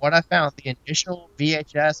from what I found, the initial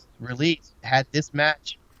VHS release had this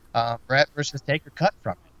match, Bret versus Taker, cut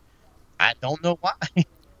from it. I don't know why. It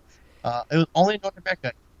was only in North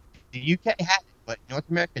America. The UK had it, but North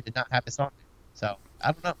America did not have this on there. So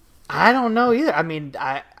I don't know. I don't know either. I mean,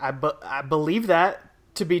 I believe that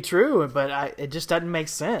to be true, but it just doesn't make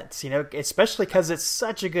sense, especially because it's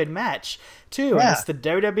such a good match, too. Yeah. And it's the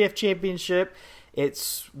WWF Championship.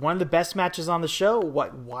 It's one of the best matches on the show.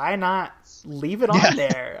 Why not leave it on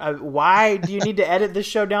there? Why do you need to edit this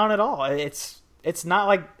show down at all? It's not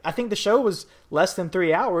like, I think the show was less than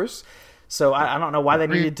 3 hours, so I don't know why they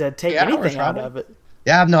needed to take anything out of it.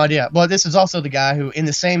 Yeah, I have no idea. Well, this is also the guy who, in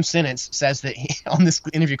the same sentence, says that on this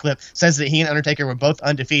interview clip, says that he and Undertaker were both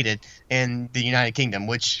undefeated in the United Kingdom,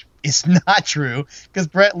 which is not true because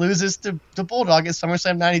Bret loses to Bulldog at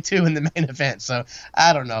SummerSlam '92 in the main event. So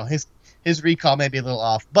I don't know. His recall may be a little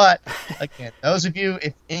off. But again, those of you,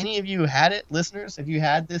 if any of you had it, listeners, if you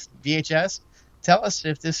had this VHS, tell us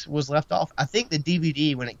if this was left off. I think the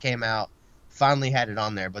DVD, when it came out, finally had it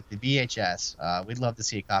on there, but the VHS, we'd love to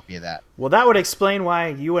see a copy of that. Well, that would explain why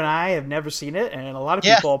you and I have never seen it, and a lot of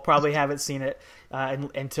people probably haven't seen it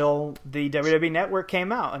until the WWE Network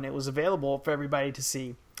came out and it was available for everybody to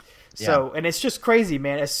see. So, and it's just crazy,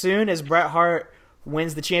 man. As soon as Bret Hart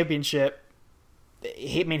wins the championship,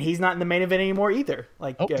 he's not in the main event anymore either.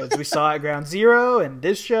 As we saw at Ground Zero and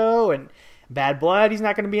this show and Bad Blood, he's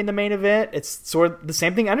not going to be in the main event. It's sort of the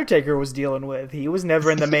same thing Undertaker was dealing with. He was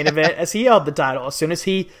never in the main event as he held the title. As soon as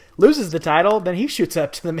he loses the title, then he shoots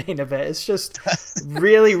up to the main event. It's just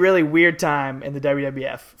really, really weird time in the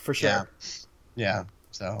WWF, for sure. Yeah.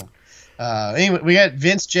 So, anyway, we got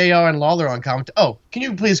Vince, JR, and Lawler on comment. Oh, can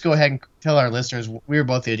you please go ahead and tell our listeners we were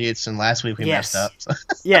both idiots and last week we messed up. So.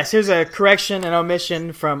 Yes, here's a correction and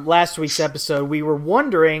omission from last week's episode. We were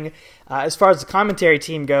wondering, as far as the commentary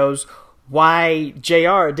team goes, why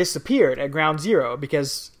JR disappeared at Ground Zero,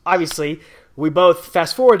 because obviously we both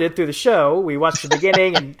fast-forwarded through the show. We watched the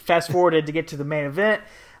beginning and fast-forwarded to get to the main event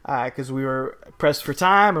because we were pressed for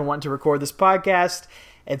time and wanted to record this podcast.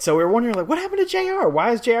 And so we were wondering, what happened to JR?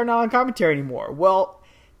 Why is JR not on commentary anymore? Well,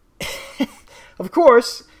 of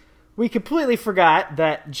course, we completely forgot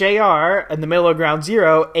that JR in the middle of Ground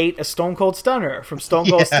Zero ate a Stone Cold Stunner from Stone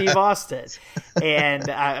Cold Steve Austin. And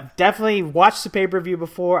I've definitely watched the pay-per-view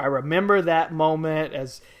before. I remember that moment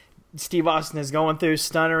as Steve Austin is going through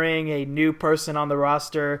stunnering a new person on the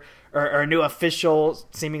roster or a new official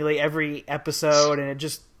seemingly every episode, and it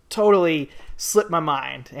just totally slipped my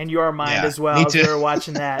mind and your mind as well as we were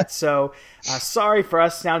watching that. So sorry for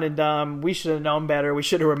us sounding dumb. We should have known better. We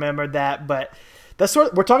should have remembered that, but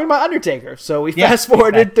we're talking about Undertaker, so we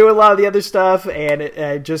fast-forwarded through a lot of the other stuff, and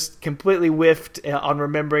it just completely whiffed on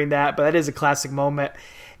remembering that, but that is a classic moment,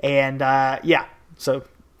 and so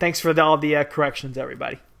thanks for all the corrections,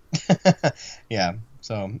 everybody. Yeah,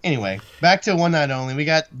 so anyway, back to One Night Only. We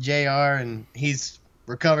got JR, and he's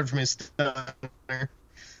recovered from his stunner.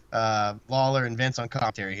 Lawler and Vince on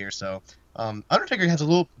commentary here, so Undertaker has a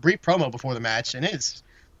little brief promo before the match, and it's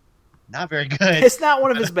not very good. It's not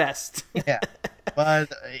one of his best. Yeah.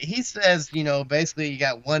 But he says, basically you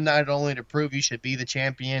got one night only to prove you should be the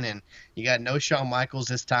champion, and you got no Shawn Michaels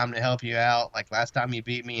this time to help you out, like last time you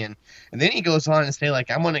beat me. And then he goes on and say,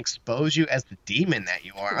 I'm going to expose you as the demon that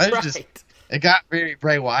you are. It got very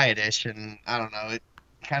Bray Wyatt-ish, and I don't know. It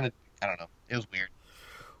kind of, I don't know. It was weird.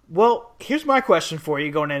 Well, here's my question for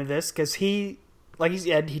you going into this, because he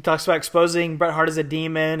said, he talks about exposing Bret Hart as a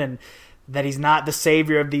demon and that he's not the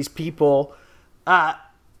savior of these people.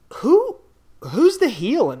 Who's the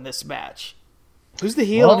heel in this match? Who's the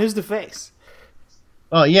heel and who's the face?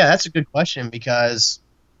 Well, yeah, that's a good question, because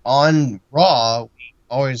on Raw, we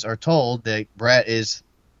always are told that Bret is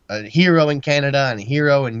a hero in Canada and a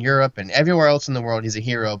hero in Europe and everywhere else in the world he's a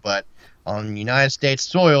hero, but on United States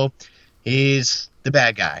soil, he's the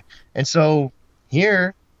bad guy. And so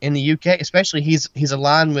here in the UK, especially, he's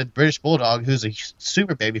aligned with British Bulldog, who's a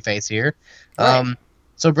super babyface here. Right.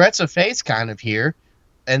 So Bret's a face kind of here.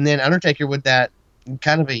 And then Undertaker with that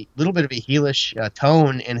kind of a little bit of a heelish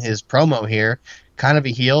tone in his promo here, kind of a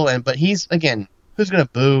heel. But he's, again, who's going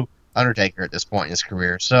to boo Undertaker at this point in his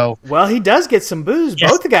career? So, well, he does get some boos.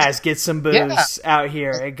 Yes. Both the guys get some boos out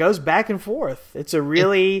here. It goes back and forth. It's a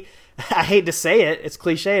really, I hate to say it, it's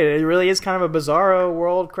cliche. It really is kind of a bizarro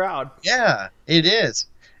world crowd. Yeah, it is.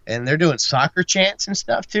 And they're doing soccer chants and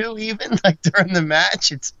stuff too, even during the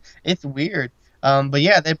match. It's weird. But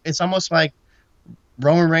yeah, it's almost like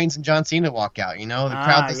Roman Reigns and John Cena walk out, the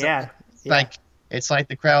crowd doesn't, it's like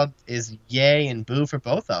the crowd is yay and boo for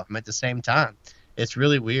both of them at the same time. It's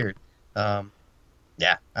really weird. I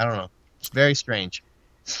don't know. It's very strange.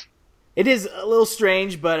 It is a little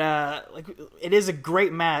strange, but it is a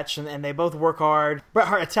great match, and they both work hard. Bret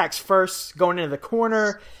Hart attacks first, going into the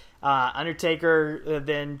corner. Undertaker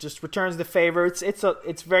then just returns the favor.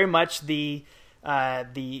 It's very much the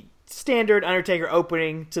standard Undertaker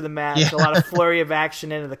opening to the match. Yeah. A lot of flurry of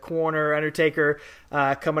action into the corner. Undertaker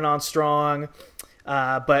coming on strong.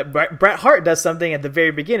 But Bret Hart does something at the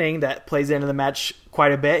very beginning that plays into the match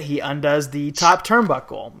quite a bit. He undoes the top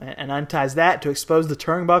turnbuckle and unties that to expose the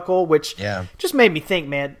turnbuckle, which just made me think,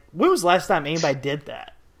 man, when was the last time anybody did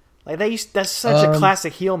that? That's such a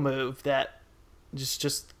classic heel move that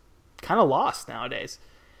just kind of lost nowadays.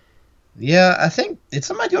 Yeah, I think it's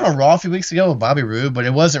something I did on Raw a few weeks ago with Bobby Roode, but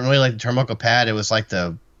it wasn't really like the turnbuckle pad. It was like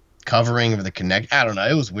the covering or the connect. I don't know.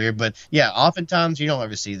 It was weird, but yeah, oftentimes you don't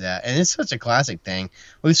ever see that, and it's such a classic thing.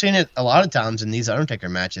 We've seen it a lot of times in these Undertaker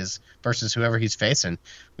matches versus whoever he's facing.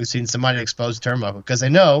 We've seen somebody expose the turnbuckle because they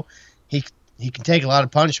know he can take a lot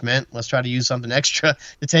of punishment. Let's try to use something extra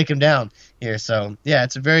to take him down here. So yeah,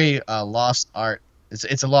 it's a very lost art.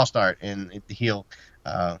 It's a lost art in the heel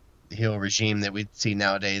regime that we see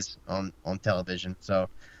nowadays on television. So,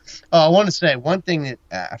 I want to say one thing that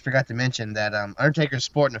I forgot to mention, that Undertaker's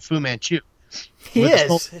sporting a Fu Manchu. He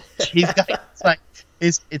is. He's got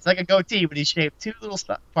it's like a goatee, but he's shaved two little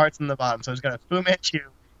parts in the bottom. So he's got a Fu Manchu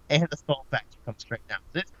and a skull patch comes straight down.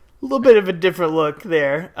 A little bit of a different look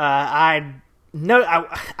there. I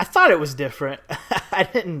thought it was different. I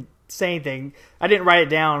didn't say anything. I didn't write it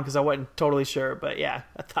down because I wasn't totally sure. But yeah,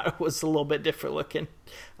 I thought it was a little bit different looking.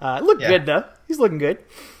 Looked good though. He's looking good.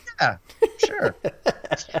 Yeah, sure.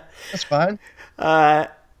 That's fine.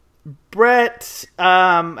 Brett,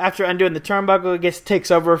 after undoing the turnbuckle, I guess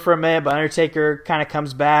takes over for a minute, but Undertaker kind of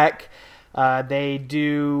comes back.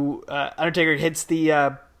 Undertaker hits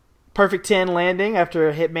the perfect 10 landing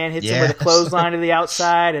after Hitman hits him with a clothesline to the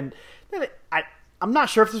outside, and I'm not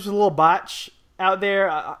sure if this was a little botch out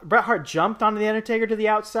there. Bret Hart jumped onto the Undertaker to the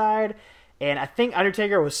outside, and I think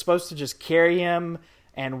Undertaker was supposed to just carry him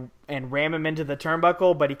and ram him into the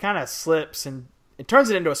turnbuckle, but he kind of slips and it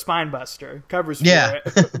turns it into a spine buster, covers for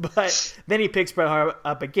it. But then he picks Bret Hart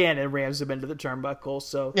up again and rams him into the turnbuckle.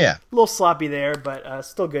 So a little sloppy there, but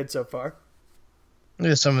still good so far.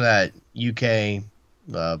 Look at some of that UK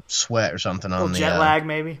sweat or something on the jet lag,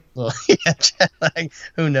 maybe. Jet lag.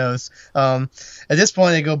 Who knows? At this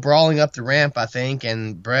point, they go brawling up the ramp, I think,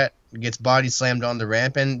 and Brett gets body slammed on the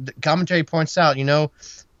ramp. And the commentary points out,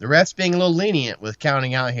 the ref's being a little lenient with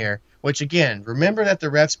counting out here. Which again, remember that the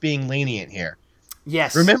ref's being lenient here.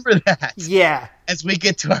 Yes. Remember that. Yeah. As we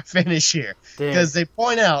get to our finish here. Because they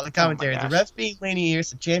point out, the commentary, the ref's being lenient here.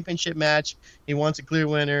 It's a championship match. He wants a clear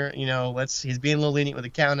winner. He's being a little lenient with the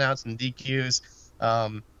countouts and DQs.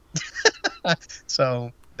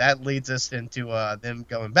 So that leads us into them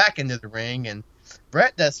going back into the ring. And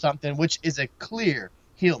Brett does something which is a clear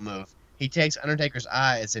heel move. He takes Undertaker's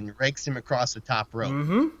eyes and rakes him across the top rope.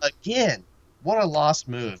 Mm-hmm. Again, what a lost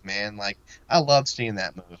move, man. I love seeing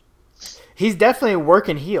that move. He's definitely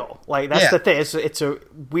working heel. That's the thing. It's a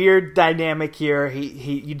weird dynamic here.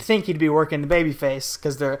 You'd think he'd be working the babyface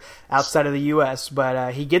because they're outside of the U.S.,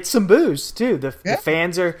 but he gets some boos too. The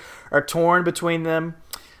fans are torn between them.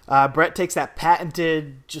 Brett takes that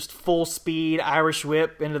patented, just full speed Irish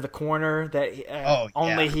whip into the corner that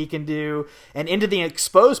only he can do, and into the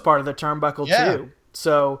exposed part of the turnbuckle too.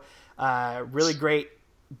 So really great.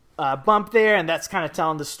 Bump there, and that's kind of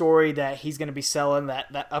telling the story that he's going to be selling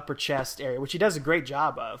that upper chest area, which he does a great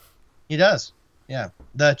job of. He does. Yeah.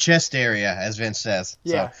 The chest area, as Vince says.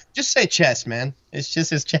 Yeah. So just say chest, man. It's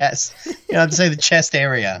just his chest. You don't have to say the chest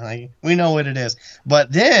area. We know what it is.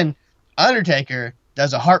 But then Undertaker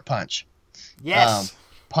does a heart punch. Yes.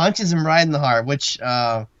 Punches him right in the heart, which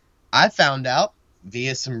I found out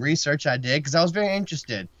via some research I did because I was very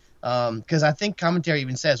interested. Because I think commentary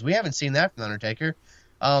even says we haven't seen that from Undertaker.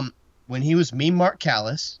 When he was Mean Mark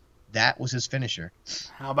Callis, that was his finisher.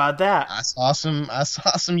 How about that? I saw some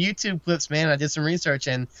YouTube clips, man. I did some research,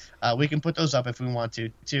 and we can put those up if we want to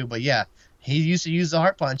too. But yeah, he used to use the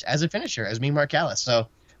heart punch as a finisher, as Mean Mark Callis. So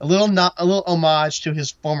a little homage to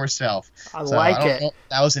his former self. I don't it. know if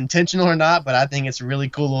that was intentional or not, but I think it's a really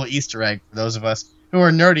cool little Easter egg for those of us who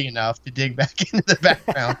are nerdy enough to dig back into the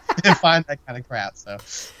background and find that kind of crap. So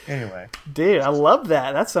anyway, dude, I love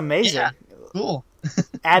that. That's amazing. Yeah, cool.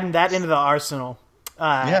 Adding that into the arsenal.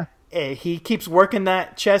 He keeps working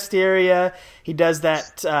that chest area. He does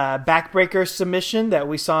that backbreaker submission that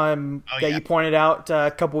we saw him you pointed out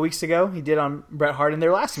a couple weeks ago. He did on Bret Hart in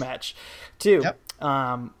their last match too. Yep.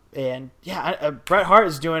 Bret Hart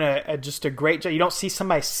is doing just a great job. You don't see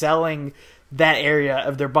somebody selling that area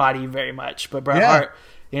of their body very much, but Bret Hart,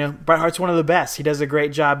 Bret Hart's one of the best. He does a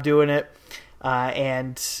great job doing it,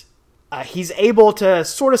 he's able to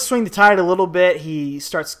sort of swing the tide a little bit. He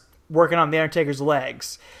starts working on the Undertaker's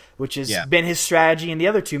legs, which has been his strategy in the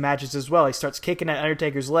other two matches as well. He starts kicking at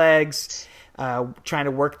Undertaker's legs, trying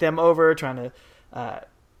to work them over, trying to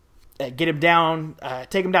get him down,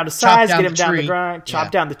 take him down to size, get him down the ground,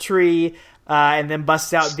 chop down the tree, and then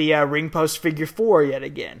busts out the ring post figure 4 yet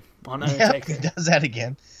again on Undertaker. He does that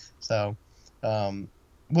again. So,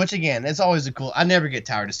 which again, it's always a cool. I never get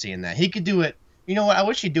tired of seeing that. He could do it. You know what? I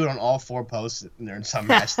wish he'd do it on all 4 posts in some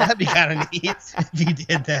match. That'd be kind of neat if he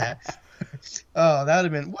did that. Oh, that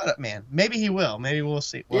would have been what a man. Maybe he will. Maybe we'll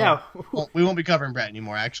see. Well, Yeah. we won't be covering Bret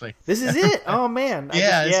anymore. Actually, This is it. Oh man.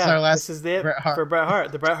 this is our last. This is it Bret Hart. for Bret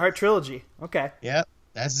Hart. The Bret Hart trilogy. Okay. Yep,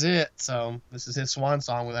 that's it. So this is his swan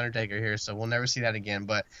song with Undertaker here. So we'll never see that again.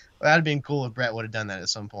 But that'd have been cool if Bret would have done that at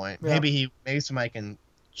some point. Yeah. Maybe somebody can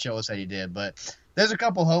show us that he did. But there's a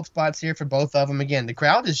couple hope spots here for both of them. Again, the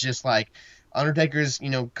crowd is just like Undertaker's,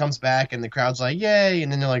 comes back and the crowd's like yay,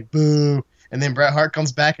 and then they're like boo, and then Bret Hart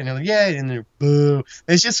comes back and they're like yay, and they're boo.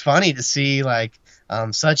 It's just funny to see like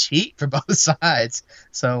such heat for both sides.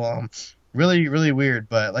 So really really weird.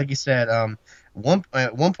 But like you said, at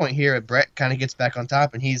one point here, Bret kind of gets back on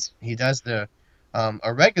top and he does the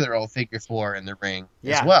a regular old figure 4 in the ring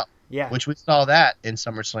as well. Yeah. Which we saw that in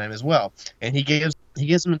SummerSlam as well, and he gives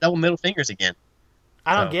him the double middle fingers again.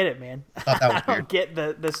 I don't get it, man. Thought that was I don't get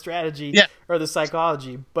the strategy or the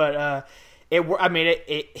psychology, but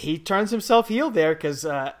he turns himself heel there because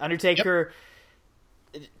Undertaker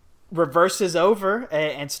reverses over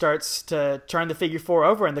and starts to turn the figure 4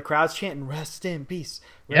 over, and the crowd's chanting "Rest in peace,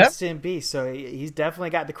 rest in peace." So he's definitely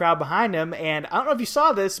got the crowd behind him. And I don't know if you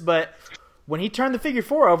saw this, but when he turned the figure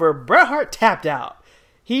 4 over, Bret Hart tapped out.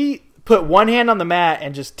 He put one hand on the mat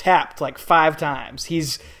and just tapped like 5 times.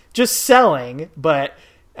 He's just selling, but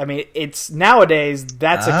I mean, it's nowadays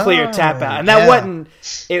that's a clear tap out, and that wasn't.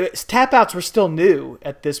 Tap outs were still new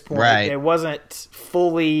at this point. Right. It wasn't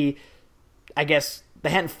fully. I guess they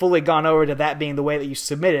hadn't fully gone over to that being the way that you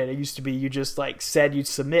submitted. It used to be you just like said you'd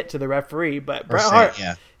submit to the referee, but Bret Hart,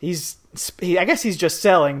 I guess he's just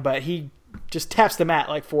selling, but he just taps the mat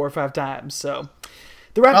like 4 or 5 times. So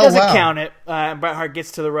the ref doesn't count it. Bret Hart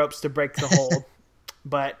gets to the ropes to break the hold.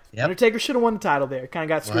 But Undertaker should have won the title there. Kind of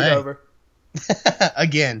got screwed over.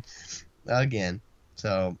 Again.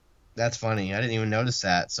 So that's funny. I didn't even notice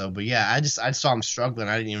that. So, but yeah, I saw him struggling.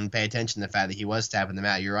 I didn't even pay attention to the fact that he was tapping the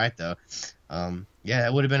mat. You're right, though.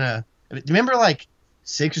 It would have been do you remember like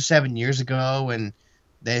 6 or 7 years ago when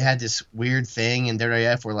they had this weird thing in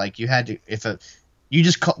WWF where like you had to, the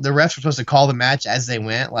refs were supposed to call the match as they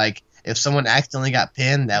went. Like if someone accidentally got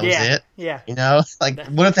pinned, that was it. Yeah. Like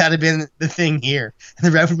what if that had been the thing here? And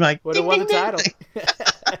the ref would be like, would have won the title.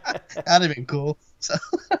 That'd have been cool. So,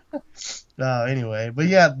 anyway, but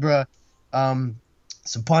yeah, bro,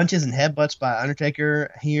 some punches and headbutts by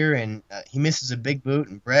Undertaker here, and he misses a big boot,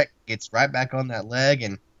 and Bret gets right back on that leg,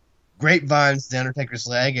 and grapevines the Undertaker's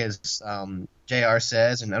leg, as JR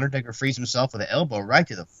says, and Undertaker frees himself with an elbow right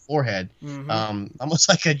to the forehead, almost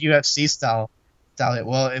like a UFC style.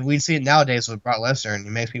 Well, we see it nowadays with Brock Lesnar, and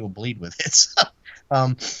he makes people bleed with it. So,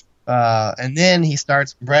 and then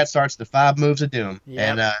Bret starts the 5 moves of doom,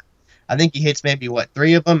 and I think he hits maybe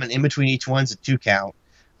 3 of them, and in between each one's a 2 count.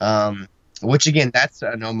 Which again, that's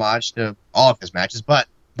an homage to all of his matches, but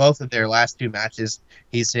both of their last 2 matches,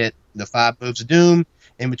 he's hit the 5 moves of doom.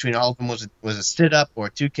 In between all of them was a sit up or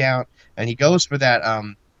a 2 count, and he goes for that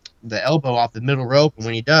the elbow off the middle rope, and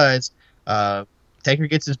when he does, Taker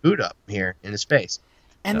gets his boot up here in his face,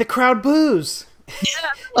 and the crowd boos.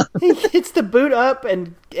 Yeah. He hits the boot up,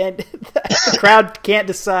 and the crowd can't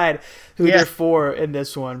decide who they're for in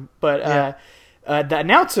this one, but. The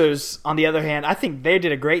announcers, on the other hand, I think they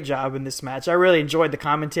did a great job in this match. I really enjoyed the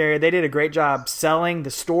commentary. They did a great job selling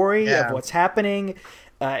the story of what's happening.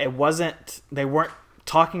 They weren't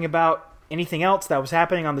talking about anything else that was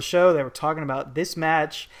happening on the show. They were talking about this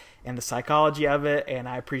match and the psychology of it, and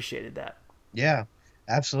I appreciated that. Yeah,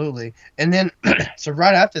 absolutely. And then, so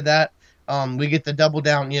right after that, we get the double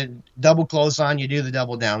down, double clothesline. You do the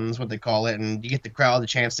double down, is what they call it, and you get the crowd the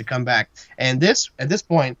chance to come back. And at this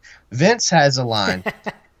point, Vince has a line,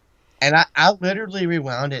 and I literally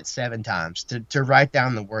rewound it 7 times to write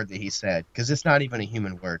down the word that he said, because it's not even a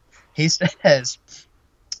human word. He says,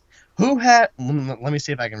 let me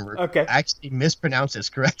see if I can actually mispronounce this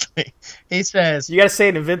correctly. He says, you got to say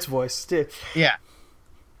it in Vince voice too. Yeah.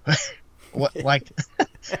 What, like,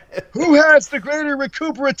 who has the greater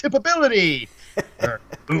recuperative ability?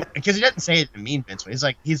 Because he doesn't say it in a mean Vince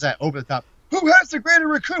way. He's that over the top. Who has the greater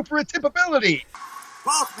recuperative ability?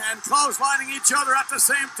 Both men clotheslining each other at the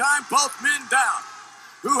same time. Both men down.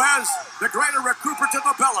 Who has the greater recuperative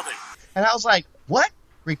ability? And I was like, what?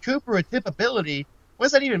 Recuperative ability? What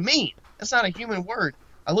does that even mean? That's not a human word.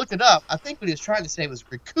 I looked it up. I think what he was trying to say was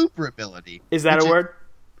recuperability. Is that a word?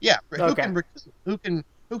 Yeah. Okay. Who can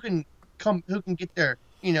get their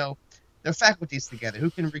faculties together?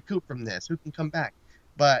 Who can recoup from this? Who can come back?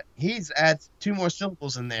 But he's adds 2 more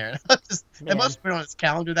syllables in there. It must have been on his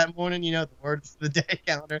calendar that morning, the words of the day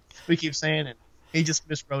calendar we keep saying, and he just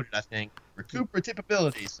miswrote it, I think. Recuperative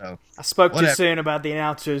ability. So I spoke too soon about the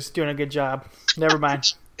announcers doing a good job. Never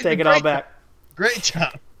mind. Take it all back. Great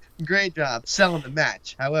job. Great job selling the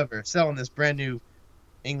match. However, selling this brand new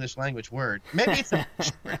English language word. Maybe it's a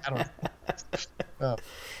I don't know. Oh.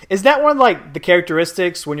 Is that one like the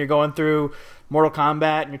characteristics when you're going through Mortal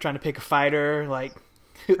Kombat and you're trying to pick a fighter, like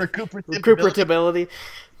recuperability?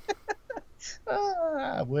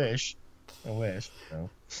 I wish. So.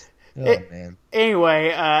 Man.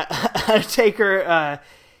 Anyway, Undertaker,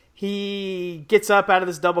 he gets up out of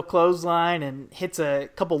this double clothesline and hits a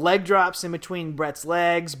couple leg drops in between Brett's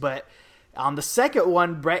legs, but on the second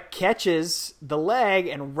one, Brett catches the leg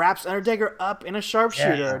and wraps Undertaker up in a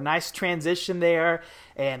sharpshooter. Yeah. Nice transition there,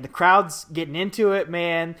 and the crowd's getting into it,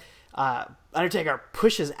 man. Undertaker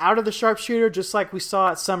pushes out of the sharpshooter just like we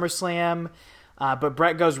saw at SummerSlam, but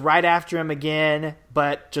Brett goes right after him again.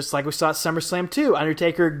 But just like we saw at SummerSlam 2,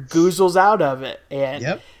 Undertaker goozles out of it.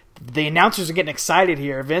 And the announcers are getting excited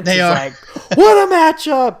here. Vince is like, what a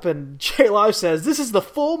matchup! And Jay Lawler says, this is the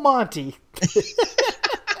full Monty.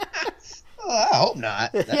 I hope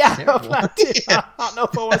not. That's I hope not too. I don't know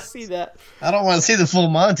if I want to see that. I don't want to see the full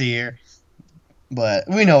Monty here. But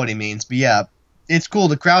we know what he means. But yeah, it's cool.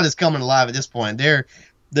 The crowd is coming alive at this point. They're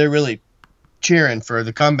really cheering for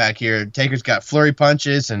the comeback here. Taker's got flurry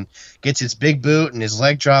punches and gets his big boot and his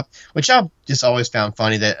leg drop, which I've just always found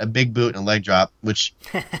funny, that a big boot and a leg drop, which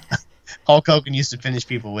Hulk Hogan used to finish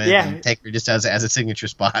people with, and Taker just has it as a signature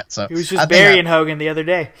spot. So he was just burying Hogan the other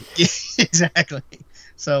day. Yeah, exactly.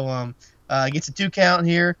 So gets a 2 count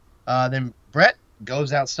here. Then Brett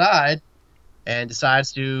goes outside and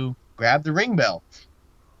decides to grab the ring bell.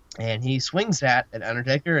 And he swings that at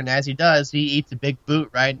Undertaker, and as he does, he eats a big boot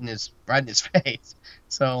right in his face.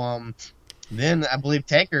 So then I believe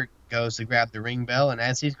Taker goes to grab the ring bell, and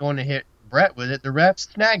as he's going to hit Brett with it, the ref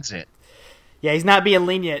snags it. Yeah, he's not being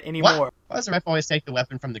lenient anymore. Why does the ref always take the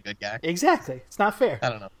weapon from the good guy? Exactly. It's not fair. I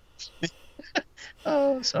don't know.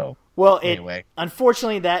 Anyway.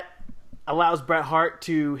 Unfortunately, that allows Bret Hart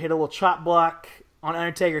to hit a little chop block on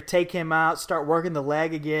Undertaker, take him out, start working the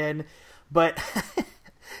leg again. But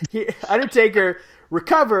Undertaker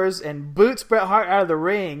recovers and boots Bret Hart out of the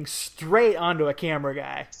ring straight onto a camera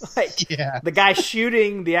guy. The guy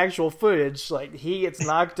shooting the actual footage, like, he gets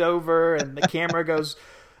knocked over and the camera goes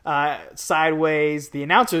sideways. The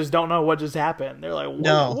announcers don't know what just happened. They're like,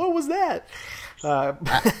 what was that?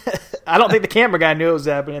 I don't think the camera guy knew it was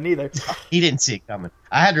happening either. He didn't see it coming.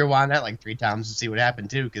 I had to rewind that like 3 times to see what happened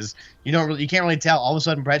too, because you can't really tell. All of a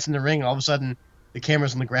sudden Brett's in the ring, and all of a sudden the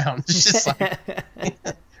camera's on the ground. It's just like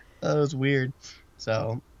that was weird.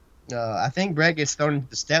 So I think Brett gets thrown into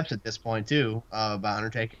the steps at this point too by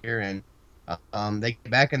Undertaker, and they get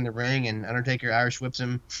back in the ring, and Undertaker Irish whips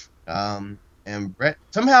him. And Brett,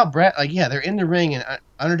 they're in the ring, and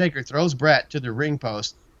Undertaker throws Brett to the ring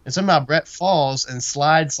post. And somehow Brett falls and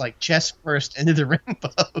slides like chest first into the ring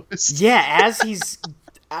post. Yeah,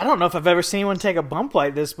 I don't know if I've ever seen one take a bump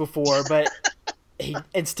like this before, but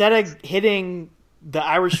instead of taking that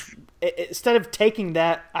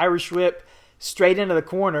Irish whip straight into the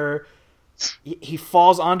corner, he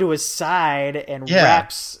falls onto his side and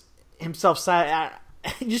wraps himself side.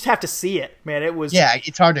 You just have to see it, man.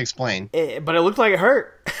 It's hard to explain. But it looked like it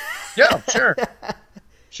hurt. Yeah, sure.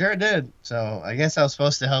 Sure it did. So I guess I was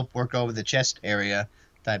supposed to help work over the chest area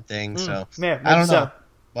type thing. So I don't know.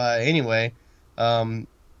 But anyway,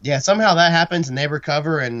 somehow that happens and they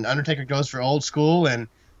recover, and Undertaker goes for old school, and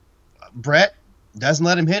Brett doesn't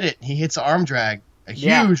let him hit it. He hits an arm drag, a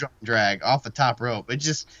huge arm drag off the top rope. It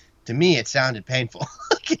just, to me, it sounded painful.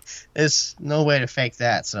 There's no way to fake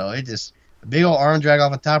that. So it just, a big old arm drag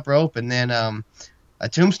off the top rope, and then a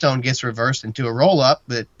tombstone gets reversed into a roll up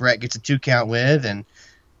that Brett gets a 2 count with, and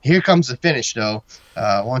here comes the finish, though.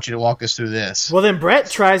 I want you to walk us through this. Well, then Brett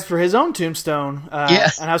tries for his own tombstone.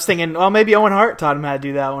 And I was thinking, maybe Owen Hart taught him how to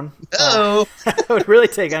do that one. It would really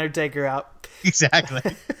take Undertaker out. Exactly.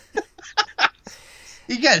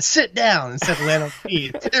 You got to sit down instead of land on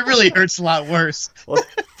feet. It really hurts a lot worse. Well,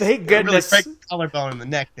 thank goodness. Really break the collarbone in the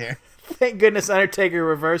neck there. Thank goodness Undertaker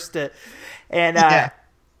reversed it. And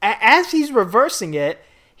as he's reversing it,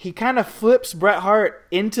 he kind of flips Bret Hart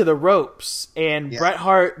into the ropes, and Bret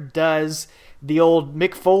Hart does the old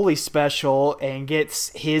Mick Foley special and gets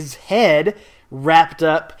his head wrapped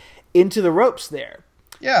up into the ropes there.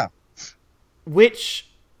 Yeah. Which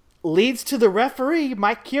leads to the referee,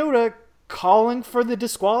 Mike Chioda, calling for the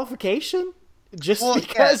disqualification just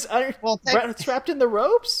because Bret's wrapped in the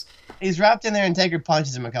ropes? He's wrapped in there, and Taker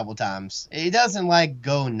punches him a couple times. He doesn't,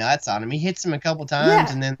 go nuts on him. He hits him a couple times,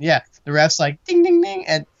 and then, the ref's like, ding, ding,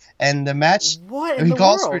 ding, and the match, he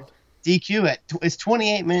calls for DQ it's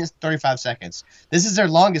 28 minutes, 35 seconds. This is their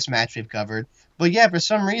longest match we've covered. But, for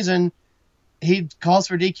some reason, he calls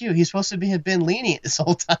for DQ. He's supposed to have been lenient this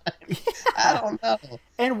whole time. I don't know.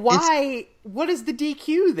 And why? What is the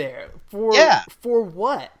DQ there for? Yeah. For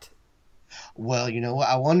what? Well, you know what?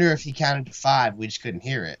 I wonder if he counted to 5. We just couldn't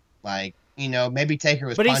hear it. Like, maybe Taker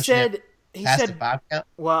was. But punching he past said the 5 count.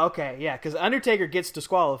 Well, okay, yeah, because Undertaker gets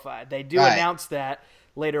disqualified. They do Right. announce that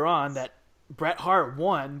later on that Bret Hart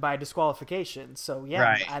won by disqualification. So yeah,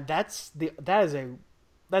 Right. that's the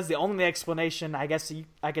only explanation I guess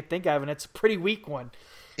I could think of, and it's a pretty weak one.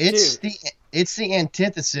 It's too. it's the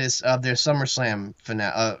antithesis of their SummerSlam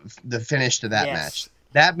finale, the finish to that Yes. match.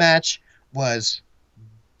 That match was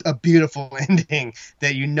a beautiful ending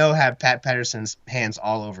that had Pat Patterson's hands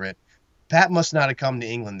all over it. Pat must not have come to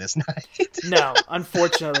England this night. No,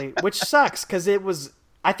 unfortunately, which sucks because it was.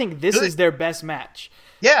 I think this is their best match.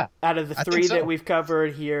 Yeah, Out of the I 3 think so. that we've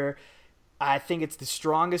covered here, I think it's the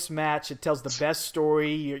strongest match. It tells the best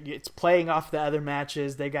story. It's playing off the other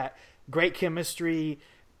matches. They got great chemistry,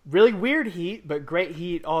 really weird heat, but great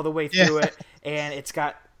heat all the way through it. And it's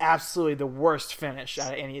got absolutely the worst finish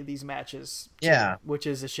out of any of these matches. too, Yeah. which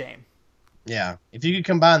is a shame. Yeah. If you could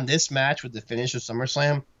combine this match with the finish of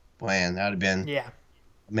SummerSlam, man, that would have been Yeah.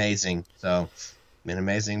 amazing. So, been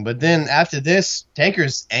amazing. But then after this,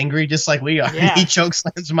 Taker's angry just like we are. Yeah. He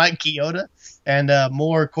chokeslams Mike Chioda, and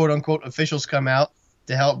more quote-unquote officials come out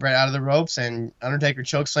to help Bret out of the ropes, and Undertaker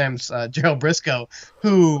chokeslams Gerald Briscoe,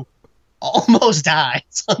 who almost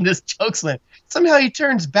dies on this chokeslam. Somehow he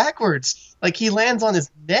turns backwards, like he lands on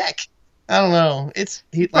his neck. I don't know.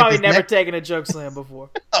 Probably never taken a joke slam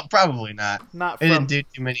before. Oh, probably not. Not They from didn't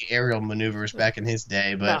do too many aerial maneuvers back in his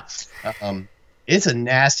day, but it's a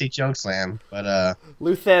nasty choke slam. But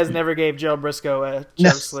Luthez never gave Joe Briscoe a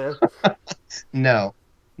choke slam. no.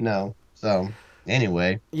 So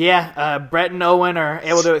anyway, Yeah, Bret and Owen are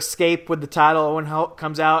able to escape with the title. Owen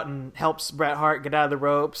comes out and helps Bret Hart get out of the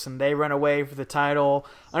ropes, and they run away for the title.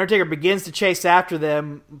 Undertaker begins to chase after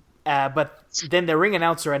them, but then the ring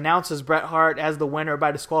announcer announces Bret Hart as the winner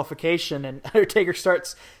by disqualification, and Undertaker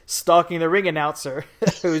starts stalking the ring announcer,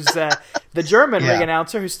 who's the German ring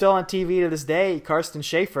announcer, who's still on TV to this day, Karsten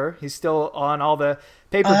Schaefer. He's still on all the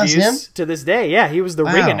that's him? pay-per-views to this day. Yeah, he was the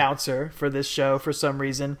ring Wow. announcer for this show for some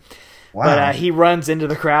reason. wow. But he runs into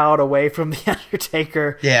the crowd away from the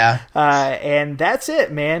Undertaker. Yeah. And that's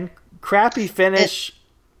it, man. Crappy finish,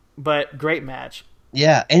 but great match.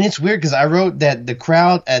 Yeah, and it's weird because I wrote that the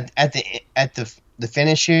crowd at the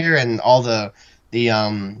finish here and all the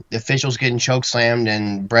officials getting choke slammed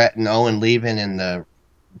and Bret and Owen leaving and the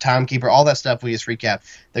timekeeper, all that stuff we just recapped.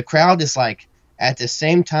 The crowd is like at the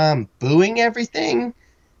same time booing everything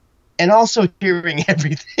and also cheering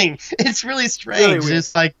everything. It's really strange. Really weird.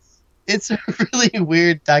 It's like it's a really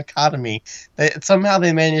weird dichotomy that somehow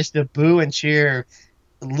they managed to boo and cheer.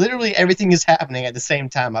 Literally everything is happening at the same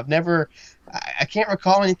time. I can't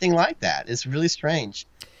recall anything like that. It's really strange.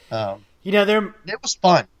 You know, It was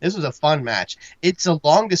fun. This was a fun match. It's the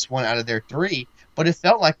longest one out of their 3, but it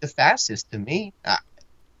felt like the fastest to me.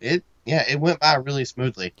 It went by really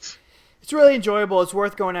smoothly. it's really enjoyable. It's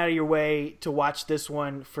worth going out of your way to watch this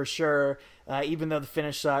one for sure. Even though the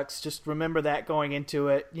finish sucks, just remember that going into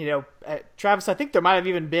it. You know, Travis, I think there might have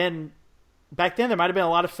even been back then. There might have been a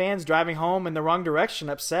lot of fans driving home in the wrong direction,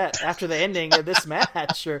 upset after the ending of this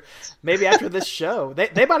match, or maybe after this show.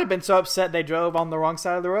 They might have been so upset they drove on the wrong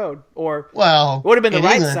side of the road, or Well, it would have been the it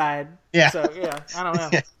right isn't. side. Yeah. So yeah, I don't know.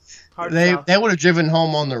 Yeah. Hard to tell. They would have driven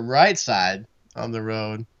home on the right side of the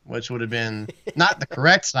road, which would have been not the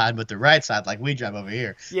correct side, but the right side, like we drive over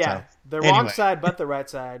here. Yeah, So, the wrong anyway. side, but the right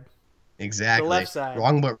side. Exactly. The left side.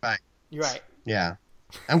 Wrong but right. You're right. Yeah.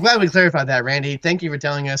 I'm glad we clarified that, Randy. Thank you for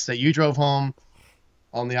telling us that you drove home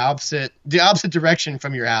on the opposite direction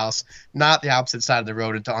from your house, not the opposite side of the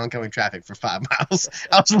road into oncoming traffic for 5 miles.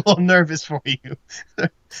 I was a little nervous for you.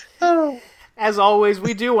 Oh. As always,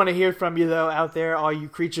 we do want to hear from you, though, out there, all you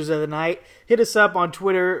creatures of the night. Hit us up on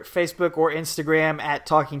Twitter, Facebook, or Instagram at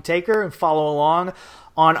Talking Taker and follow along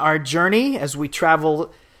on our journey as we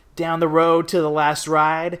travel down the road to the last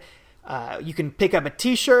ride. You can pick up a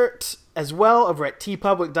t-shirt as well over at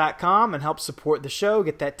tpublic.com and help support the show.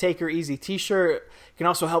 Get that Taker Easy t-shirt. You can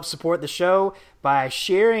also help support the show by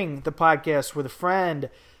sharing the podcast with a friend,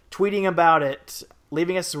 tweeting about it,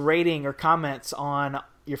 leaving us a rating or comments on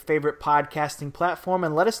your favorite podcasting platform,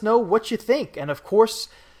 and let us know what you think. And of course,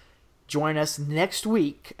 join us next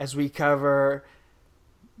week as we cover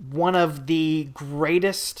one of the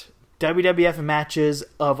greatest WWF matches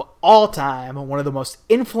of all time, one of the most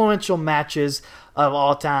influential matches of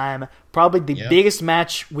all time, probably the biggest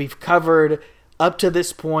match we've covered up to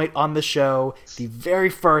this point on the show, the very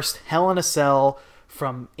first Hell in a Cell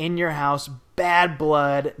from In Your House Bad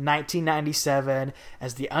Blood 1997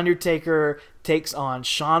 as The Undertaker takes on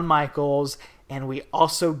Shawn Michaels, and we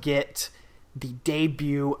also get the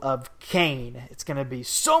debut of Kane. It's going to be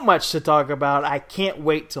so much to talk about. I can't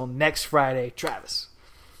wait till next Friday. Travis.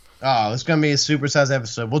 Oh, it's going to be a supersized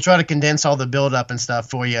episode. We'll try to condense all the build-up and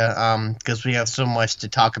stuff for you because we have so much to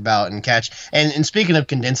talk about and catch. And speaking of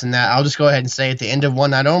condensing that, I'll just go ahead and say at the end of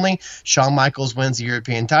One Night Only, Shawn Michaels wins the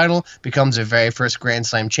European title, becomes the very first Grand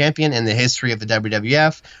Slam champion in the history of the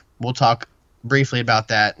WWF. We'll talk briefly about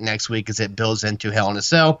that next week as it builds into Hell in a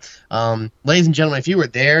Cell. Ladies and gentlemen, if you were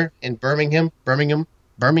there in Birmingham,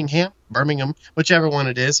 whichever one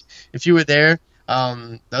it is, if you were there,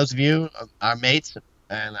 those of you, our mates,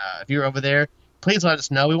 and if you're over there, please let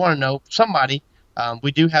us know. We want to know somebody.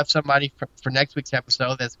 We do have somebody for next week's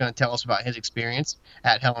episode that's going to tell us about his experience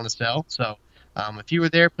at Hell in a Cell. So if you were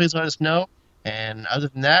there, please let us know. And other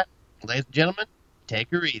than that, ladies and gentlemen,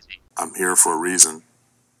 take her easy. I'm here for a reason,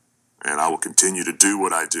 and I will continue to do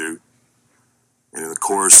what I do. And in the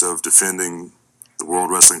course of defending the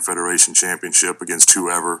World Wrestling Federation Championship against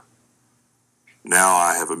whoever, now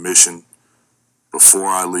I have a mission before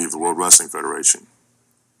I leave the World Wrestling Federation.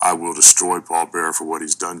 I will destroy Paul Bearer for what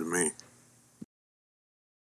he's done to me.